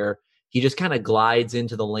mover where he just kind of glides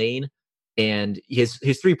into the lane, and his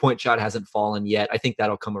 3-point shot hasn't fallen yet. I think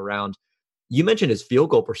that'll come around. You mentioned his field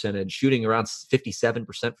goal percentage, shooting around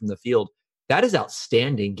 57% from the field. That is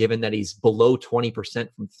outstanding, given that he's below 20%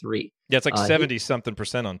 from 3. Yeah, it's like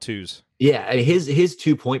 70-something% on twos. Yeah, and his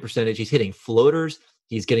 2-point percentage, he's hitting floaters,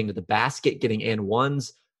 he's getting to the basket, getting and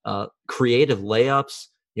ones, creative layups,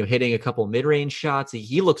 hitting a couple mid-range shots.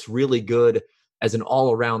 He looks really good as an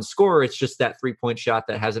all-around scorer. It's just that 3-point shot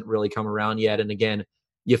that hasn't really come around yet. And again,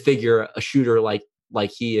 you figure a shooter like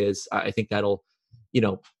he is, I think that'll,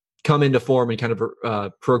 come into form and kind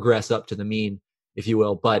of progress up to the mean, if you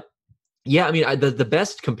will. But yeah, I mean, the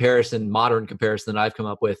best modern comparison that I've come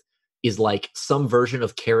up with is like some version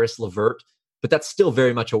of Karis LeVert, but that's still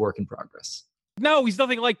very much a work in progress. No, he's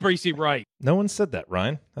nothing like Bracy Wright. No one said that,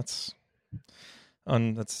 Ryan. That's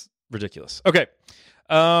ridiculous. Okay.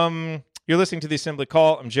 You're listening to the Assembly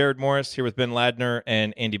Call. I'm Jared Morris here with Ben Ladner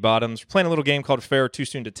and Andy Bottoms. We're playing a little game called Fair or Too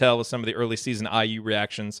Soon to Tell with some of the early season IU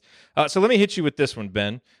reactions. So let me hit you with this one,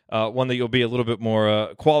 Ben, one that you'll be a little bit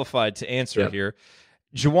more qualified to answer here.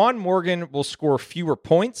 Juwan Morgan will score fewer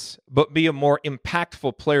points, but be a more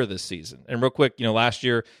impactful player this season. And real quick, last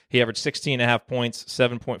year he averaged 16.5 points,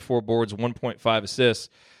 7.4 boards, 1.5 assists.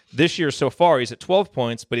 This year so far, he's at 12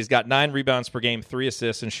 points, but he's got 9 rebounds per game, 3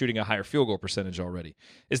 assists, and shooting a higher field goal percentage already.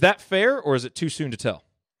 Is that fair, or is it too soon to tell?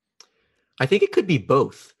 I think it could be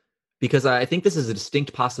both, because I think this is a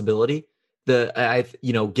distinct possibility.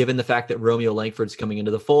 Given the fact that Romeo Langford's coming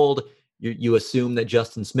into the fold, you assume that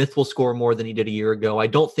Justin Smith will score more than he did a year ago. I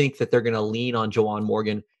don't think that they're going to lean on Juwan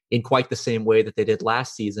Morgan in quite the same way that they did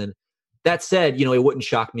last season. That said, it wouldn't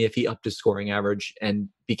shock me if he upped his scoring average and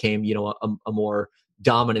became, a more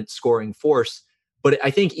dominant scoring force. But I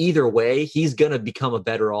think either way, he's going to become a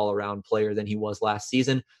better all-around player than he was last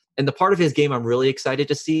season. And the part of his game I'm really excited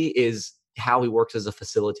to see is how he works as a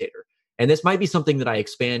facilitator. And this might be something that I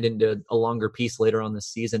expand into a longer piece later on this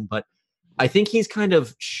season, but I think he's kind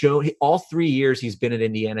of shown all 3 years he's been at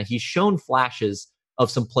Indiana, he's shown flashes of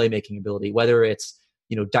some playmaking ability, whether it's,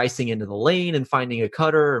 dicing into the lane and finding a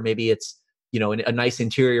cutter, or maybe it's, a nice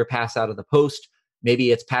interior pass out of the post.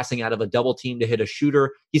 Maybe it's passing out of a double team to hit a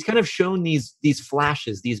shooter. He's kind of shown these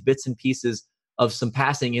flashes, these bits and pieces of some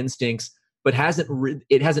passing instincts, but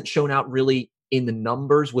it hasn't shown out really in the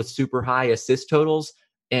numbers with super high assist totals.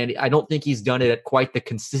 And I don't think he's done it at quite the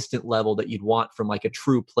consistent level that you'd want from like a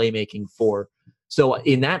true playmaking 4. So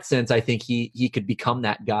in that sense, I think he could become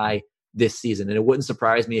that guy this season. And it wouldn't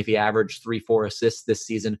surprise me if he averaged 3-4 assists this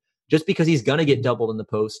season, just because he's going to get doubled in the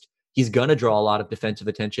post. He's going to draw a lot of defensive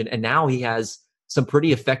attention. And now he has some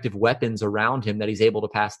pretty effective weapons around him that he's able to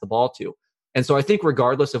pass the ball to. And so I think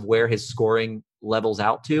regardless of where his scoring levels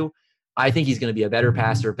out to, I think he's going to be a better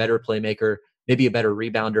passer, better playmaker, maybe a better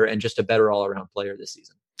rebounder, and just a better all-around player this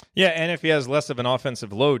season. Yeah, and if he has less of an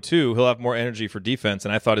offensive load, too, he'll have more energy for defense.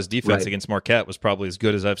 And I thought his defense against Marquette was probably as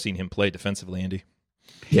good as I've seen him play defensively, Andy.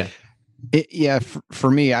 Yeah. For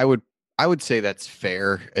me, I would say that's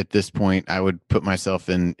fair at this point. I would put myself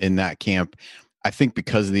in that camp. I think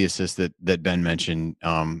because of the assist that Ben mentioned,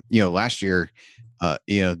 last year,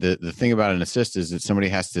 the thing about an assist is that somebody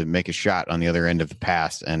has to make a shot on the other end of the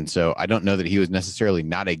pass. And so I don't know that he was necessarily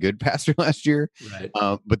not a good passer last year, right.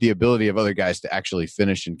 But the ability of other guys to actually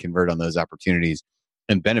finish and convert on those opportunities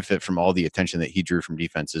and benefit from all the attention that he drew from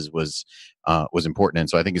defenses was important. And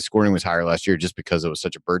so I think his scoring was higher last year just because it was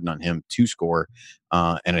such a burden on him to score.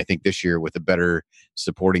 And I think this year with a better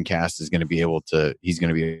supporting cast he's going to be able to,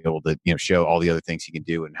 show all the other things he can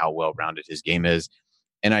do and how well-rounded his game is.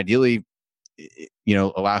 And ideally,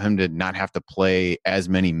 allow him to not have to play as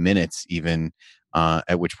many minutes even,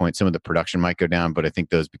 at which point some of the production might go down. But I think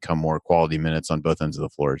those become more quality minutes on both ends of the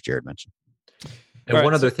floor, as Jared mentioned. And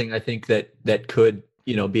one other thing I think that could,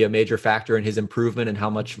 be a major factor in his improvement and how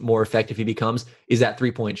much more effective he becomes is that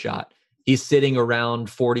 3-point shot. He's sitting around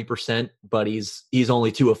 40%, but he's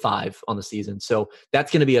only 2 of 5 on the season. So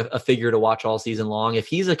that's going to be a figure to watch all season long. If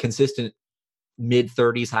he's a consistent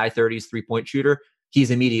mid-30s, high 30s 3-point shooter,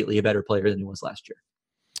 he's immediately a better player than he was last year.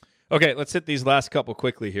 Okay, let's hit these last couple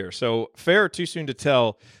quickly here. So, fair or too soon to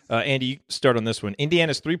tell? Andy, you start on this one.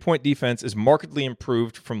 Indiana's 3-point defense is markedly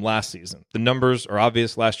improved from last season. The numbers are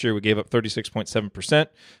obvious. Last year, we gave up 36.7%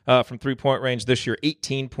 from 3-point range. This year,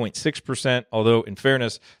 18.6%. Although, in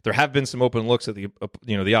fairness, there have been some open looks that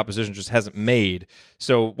the opposition just hasn't made.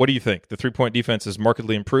 So, what do you think? The 3-point defense is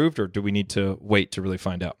markedly improved, or do we need to wait to really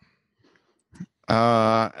find out?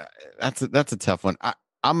 That's a tough one.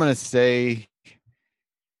 I'm gonna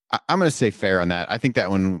say fair on that. I think that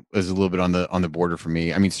one was a little bit on the border for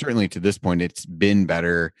me. I mean, certainly to this point, it's been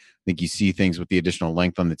better. I think you see things with the additional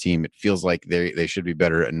length on the team. It feels like they should be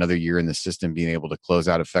better. Another year in the system, being able to close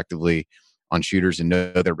out effectively on shooters and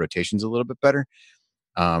know their rotations a little bit better.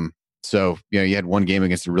 So you had one game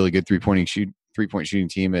against a really good 3-point shooting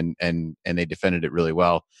team, and they defended it really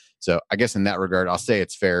well. So I guess in that regard, I'll say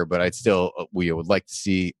it's fair, but I'd still we would like to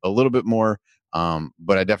see a little bit more.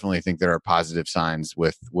 But I definitely think there are positive signs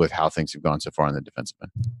with how things have gone so far on the defensive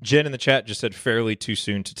end. Jen in the chat just said fairly too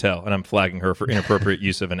soon to tell, and I'm flagging her for inappropriate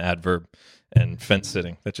use of an adverb and fence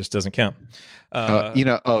sitting. That just doesn't count.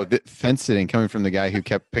 The fence sitting coming from the guy who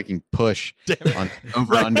kept picking push on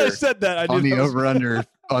over under. I said that. I on knew the that was... over under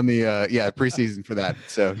on the preseason for that.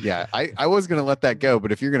 So yeah, I was going to let that go,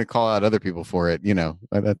 but if you're going to call out other people for it,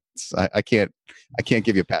 I can't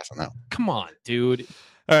give you a pass on that. Come on, dude.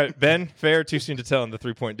 All right, Ben, fair, too soon to tell in the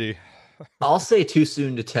 3-point D. I'll say too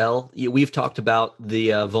soon to tell. We've talked about the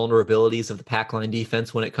vulnerabilities of the pack line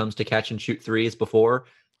defense when it comes to catch and shoot threes before,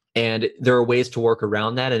 and there are ways to work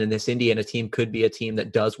around that. And this Indiana team could be a team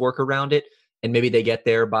that does work around it, and maybe they get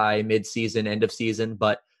there by mid-season, end of season.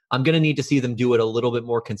 But I'm going to need to see them do it a little bit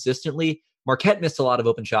more consistently. Marquette missed a lot of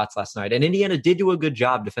open shots last night, and Indiana did do a good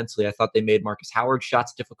job defensively. I thought they made Marcus Howard's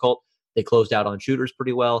shots difficult. They closed out on shooters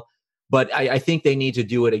pretty well. But I think they need to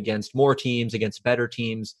do it against more teams, against better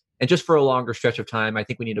teams, and just for a longer stretch of time. I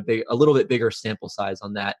think we need a little bit bigger sample size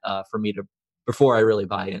on that before I really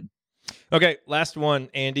buy in. Okay, last one,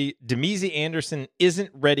 Andy. Demezy Anderson isn't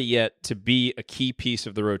ready yet to be a key piece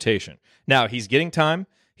of the rotation. Now, he's getting time.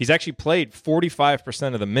 He's actually played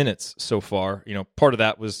 45% of the minutes so far. Part of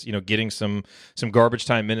that was, getting some garbage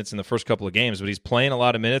time minutes in the first couple of games, but he's playing a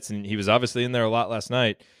lot of minutes, and he was obviously in there a lot last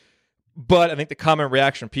night. But I think the common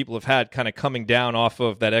reaction people have had kind of coming down off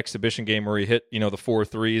of that exhibition game where he hit, the 4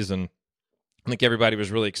 threes, and I think everybody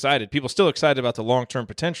was really excited. People still excited about the long-term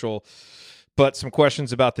potential, but some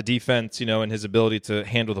questions about the defense, and his ability to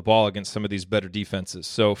handle the ball against some of these better defenses.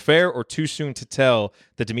 So fair or too soon to tell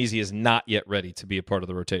that Demezy is not yet ready to be a part of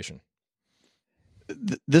the rotation?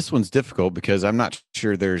 This one's difficult because I'm not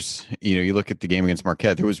sure there's, you look at the game against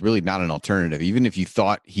Marquette, there was really not an alternative. Even if you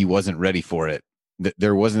thought he wasn't ready for it,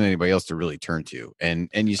 there wasn't anybody else to really turn to. And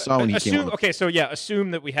you saw when he came on. Okay, so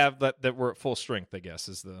assume that we have that we're at full strength, I guess,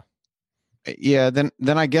 is the... Yeah, then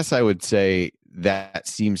I guess I would say that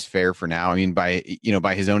seems fair for now. I mean, by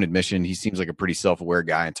his own admission, he seems like a pretty self-aware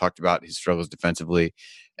guy and talked about his struggles defensively.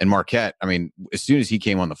 And Marquette, I mean, as soon as he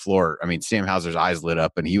came on the floor, I mean, Sam Hauser's eyes lit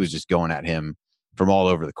up and he was just going at him from all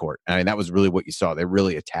over the court. I mean, that was really what you saw. They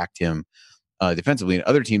really attacked him defensively, and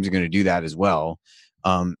other teams are going to do that as well.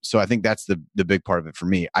 So I think that's the big part of it for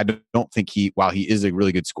me. I don't think while he is a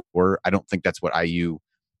really good scorer, I don't think that's what IU.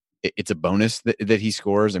 It's a bonus that he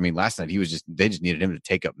scores. I mean, last night they just needed him to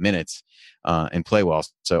take up minutes and play well.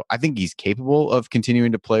 So I think he's capable of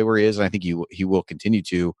continuing to play where he is, and I think he will continue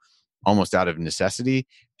to. almost out of necessity,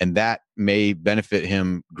 and that may benefit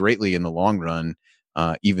him greatly in the long run,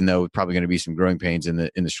 even though probably going to be some growing pains in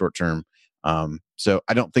the short term. So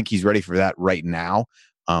I don't think he's ready for that right now.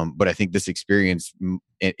 But I think this experience,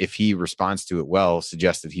 if he responds to it well,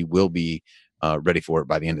 suggests that he will be ready for it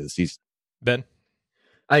by the end of the season. Ben?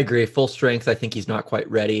 I agree. Full strength, I think he's not quite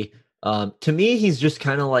ready. To me, he's just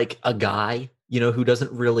kind of like a guy, who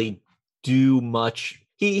doesn't really do much.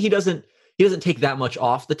 He doesn't take that much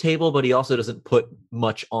off the table, but he also doesn't put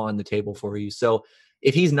much on the table for you. So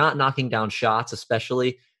if he's not knocking down shots,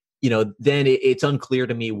 especially, then it's unclear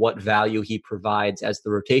to me what value he provides as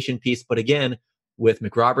the rotation piece. But again, with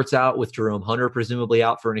McRoberts out, with Jerome Hunter presumably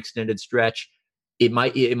out for an extended stretch, it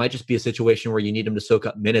might just be a situation where you need him to soak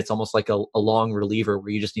up minutes, almost like a long reliever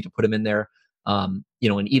where you just need to put him in there, and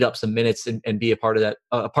eat up some minutes and be a part of that,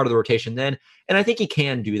 a part of the rotation then. And I think he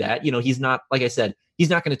can do that. He's not, like I said,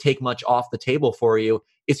 he's not going to take much off the table for you.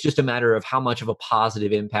 It's just a matter of how much of a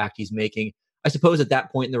positive impact he's making. I suppose at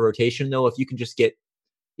that point in the rotation, though, if you can just get,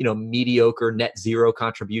 mediocre net zero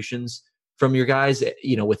contributions from your guys,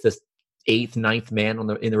 with this 8th, 9th man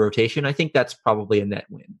in the rotation, I think that's probably a net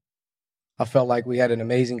win. I felt like we had an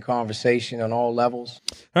amazing conversation on all levels.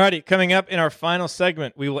 All righty, coming up in our final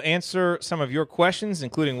segment, we will answer some of your questions,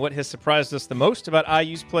 including what has surprised us the most about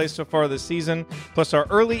IU's play so far this season, plus our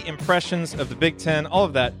early impressions of the Big Ten. All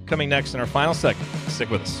of that coming next in our final segment. Stick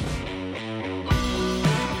with us.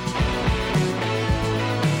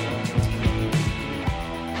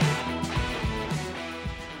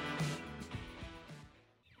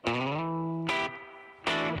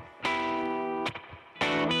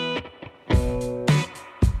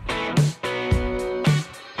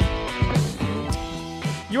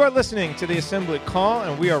 You are listening to the Assembly Call,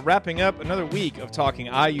 and we are wrapping up another week of talking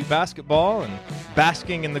IU basketball and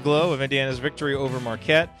basking in the glow of Indiana's victory over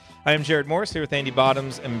Marquette. I am Jared Morris here with Andy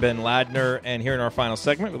Bottoms and Ben Ladner, and here in our final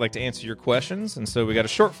segment, we'd like to answer your questions. And so we got a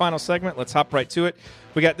short final segment. Let's hop right to it.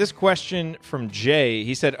 We got this question from Jay.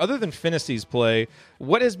 He said, other than Finney's play,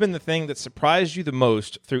 what has been the thing that surprised you the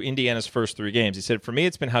most through Indiana's first 3 games? He said, for me,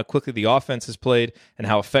 it's been how quickly the offense has played and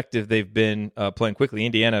how effective they've been playing quickly.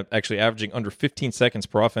 Indiana actually averaging under 15 seconds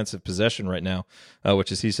per offensive possession right now,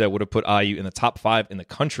 which, as he said, would have put IU in the top 5 in the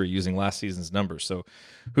country using last season's numbers. So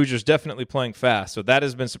Hoosiers definitely playing fast. So that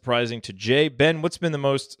has been surprising to Jay. Ben, what's been the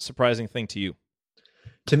most surprising thing to you?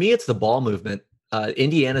 To me, it's the ball movement.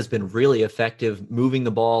 Indiana's been really effective moving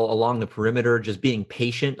the ball along the perimeter, just being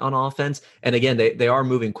patient on offense. And again, they are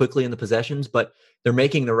moving quickly in the possessions, but they're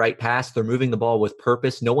making the right pass. They're moving the ball with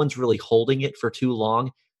purpose. No one's really holding it for too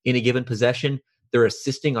long in a given possession. They're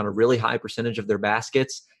assisting on a really high percentage of their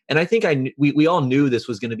baskets. And I think we all knew this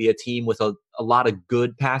was going to be a team with a lot of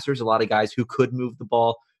good passers, a lot of guys who could move the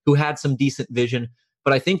ball, who had some decent vision.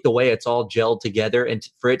 But I think the way it's all gelled together and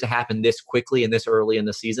for it to happen this quickly and this early in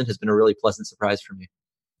the season has been a really pleasant surprise for me.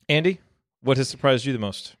 Andy, what has surprised you the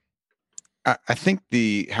most? I think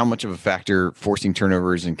how much of a factor forcing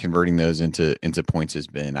turnovers and converting those into points has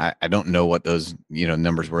been. I don't know what those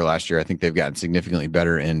numbers were last year. I think they've gotten significantly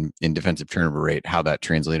better in defensive turnover rate. How that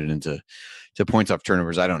translated into points off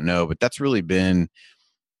turnovers, I don't know. But that's really been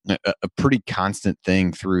a pretty constant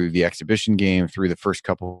thing through the exhibition game, through the first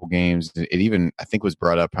couple of games. It even, I think, was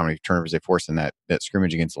brought up how many turnovers they forced in that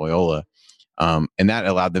scrimmage against Loyola. And that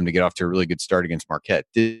allowed them to get off to a really good start against Marquette.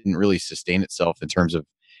 Didn't really sustain itself in terms of,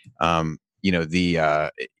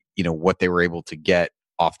 what they were able to get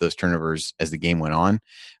off those turnovers as the game went on.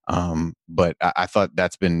 But I thought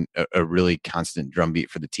that's been a really constant drumbeat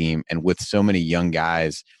for the team. And with so many young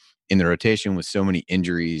guys in the rotation, with so many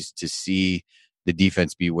injuries, to see the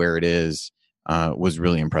defense be where it is was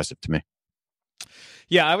really impressive to me.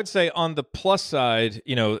 Yeah, I would say on the plus side,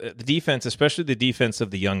 the defense, especially the defense of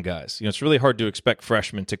the young guys, it's really hard to expect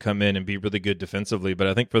freshmen to come in and be really good defensively, but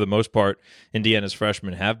I think for the most part, Indiana's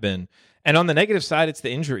freshmen have been. And on the negative side, it's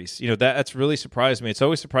the injuries. That's really surprised me. It's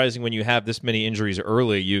always surprising when you have this many injuries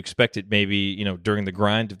early. You expect it maybe, during the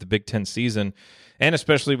grind of the Big Ten season, and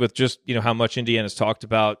especially with just, how much Indiana's talked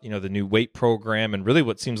about, the new weight program and really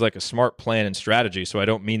what seems like a smart plan and strategy. So I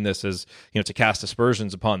don't mean this as, to cast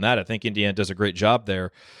aspersions upon that. I think Indiana does a great job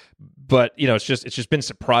there. But, it's just been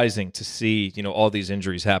surprising to see, all these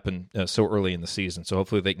injuries happen so early in the season. So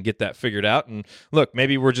hopefully they can get that figured out. And look,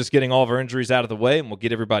 maybe we're just getting all of our injuries out of the way and we'll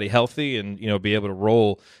get everybody healthy and, be able to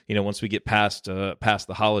roll, once we get past the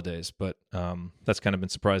holidays. But that's kind of been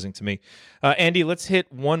surprising to me. Andy, let's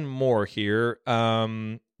hit one more here.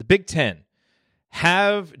 The Big Ten.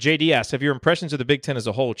 JD asked, have your impressions of the Big Ten as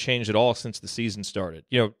a whole changed at all since the season started?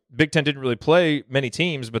 Big Ten didn't really play many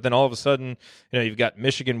teams, but then all of a sudden, you've got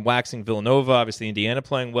Michigan waxing Villanova, obviously Indiana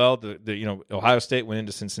playing well. The Ohio State went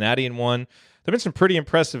into Cincinnati and won. There have been some pretty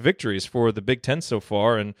impressive victories for the Big Ten so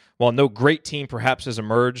far, and while no great team perhaps has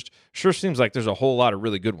emerged, sure seems like there's a whole lot of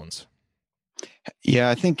really good ones.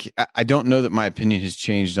 Yeah, I don't know that my opinion has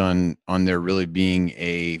changed on there really being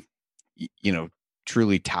a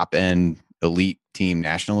truly top end elite team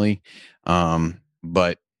nationally,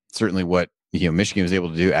 but certainly what Michigan was able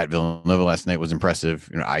to do at Villanova last night was impressive.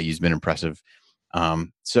 IU's been impressive.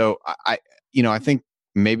 So I think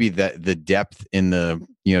maybe that the depth in the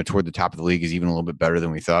toward the top of the league is even a little bit better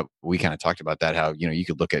than we thought. We kind of talked about that, how you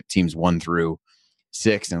could look at teams 1 through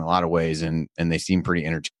 6 in a lot of ways, and they seem pretty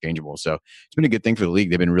interchangeable. So it's been a good thing for the league.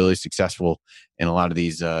 They've been really successful in a lot of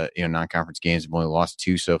these non-conference games. They've only lost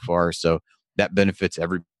 2 so far, so that benefits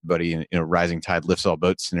everybody in a rising tide lifts all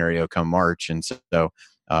boats scenario come March. And so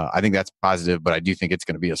I think that's positive, but I do think it's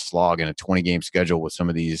going to be a slog in a 20-game schedule with some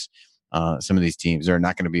of these teams. There are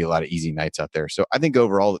not going to be a lot of easy nights out there. So I think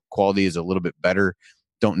overall the quality is a little bit better.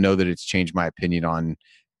 Don't know that it's changed my opinion on,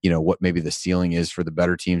 what maybe the ceiling is for the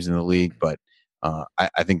better teams in the league, but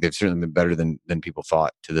I think they've certainly been better than people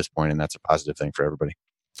thought to this point, and that's a positive thing for everybody.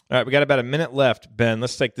 All right, we got about a minute left. Ben,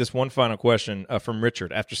 let's take this one final question from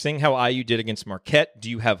Richard. After seeing how IU did against Marquette, do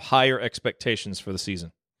you have higher expectations for the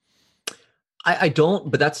season? I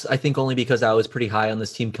don't, but that's, I think, only because I was pretty high on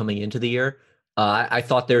this team coming into the year. I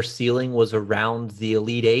thought their ceiling was around the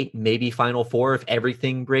Elite 8, maybe Final 4 if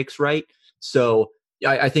everything breaks right. So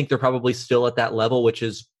I think they're probably still at that level, which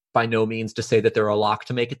is by no means to say that they're a lock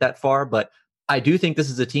to make it that far. But I do think this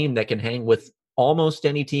is a team that can hang with almost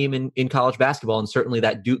any team in college basketball, and certainly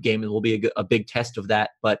that Duke game will be a big test of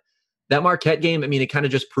that. But that Marquette game, I mean, it kind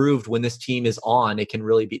of just proved when this team is on, it can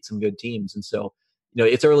really beat some good teams. And so,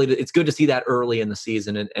 it's early. It's good to see that early in the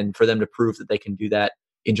season, and for them to prove that they can do that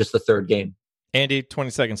in just the third game. Andy, 20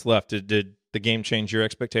 seconds left. Did the game change your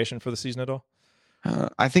expectation for the season at all?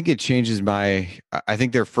 I think it changes I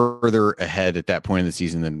think they're further ahead at that point in the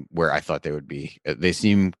season than where I thought they would be. They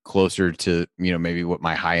seem closer to, maybe what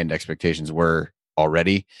my high end expectations were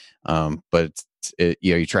already. But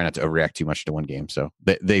you try not to overreact too much to one game. So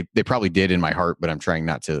they probably did in my heart, but I'm trying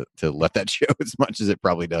not to let that show as much as it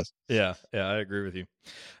probably does. Yeah, I agree with you.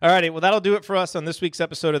 All righty, well, that'll do it for us on this week's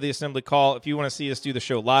episode of the Assembly Call. If you want to see us do the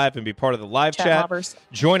show live and be part of the live chat,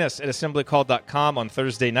 join us at assemblycall.com on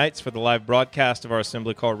Thursday nights for the live broadcast of our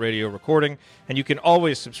Assembly Call radio recording. And you can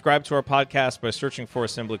always subscribe to our podcast by searching for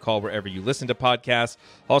Assembly Call wherever you listen to podcasts.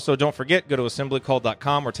 Also, don't forget, go to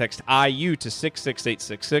assemblycall.com or text IU to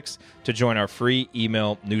 66866 to join our free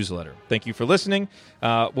email newsletter. Thank you for listening.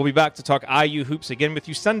 We'll be back to talk IU hoops again with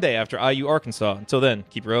you Sunday after IU Arkansas. Until then,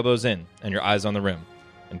 keep your elbows in and your eyes on the rim.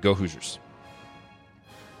 And go Hoosiers.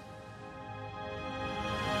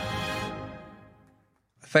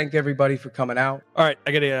 Thank everybody for coming out. All right,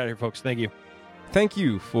 I got to get out of here, folks. Thank you. Thank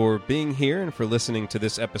you for being here and for listening to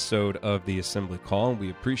this episode of the Assembly Call. We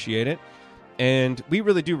appreciate it. And we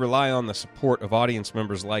really do rely on the support of audience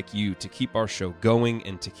members like you to keep our show going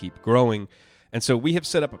and to keep growing. And so we have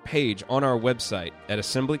set up a page on our website at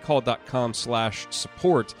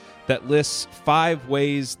assemblycall.com/support that lists 5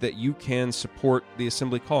 ways that you can support the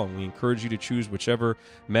Assembly Call. And we encourage you to choose whichever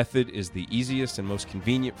method is the easiest and most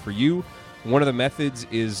convenient for you. One of the methods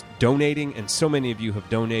is donating, and so many of you have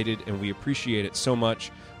donated, and we appreciate it so much.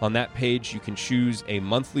 On that page, you can choose a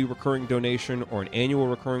monthly recurring donation or an annual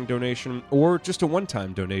recurring donation or just a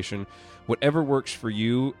one-time donation, whatever works for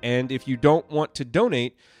you. And if you don't want to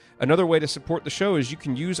donate, another way to support the show is you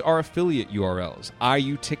can use our affiliate URLs,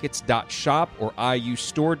 iutickets.shop or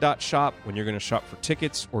iustore.shop when you're going to shop for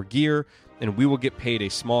tickets or gear, and we will get paid a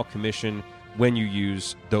small commission when you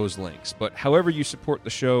use those links. But however you support the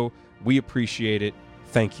show, we appreciate it.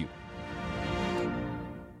 Thank you.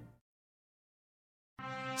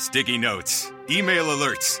 Sticky notes, email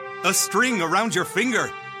alerts, a string around your finger.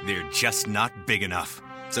 They're just not big enough.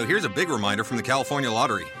 So here's a big reminder from the California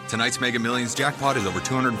Lottery. Tonight's Mega Millions jackpot is over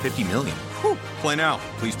 $250 million. Whew. Play now.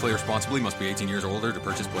 Please play responsibly. Must be 18 years or older to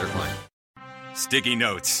purchase player client. Sticky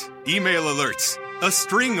notes, email alerts, a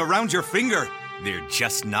string around your finger. They're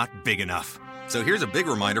just not big enough. So here's a big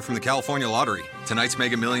reminder from the California Lottery. Tonight's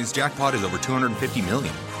Mega Millions jackpot is over $250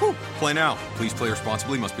 million. Whew. Play now. Please play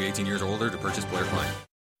responsibly. Must be 18 years or older to purchase player client.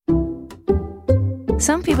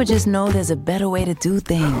 Some people just know there's a better way to do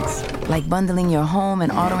things, like bundling your home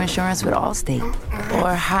and auto insurance with Allstate,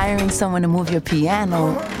 or hiring someone to move your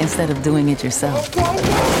piano instead of doing it yourself.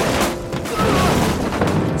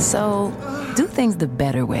 So, do things the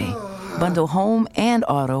better way. Bundle home and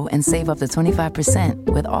auto and save up to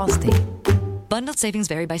 25% with Allstate. Bundled savings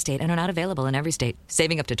vary by state and are not available in every state.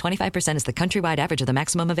 Saving up to 25% is the countrywide average of the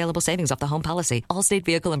maximum available savings off the home policy. Allstate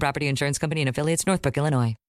Vehicle and Property Insurance Company and affiliates, Northbrook, Illinois.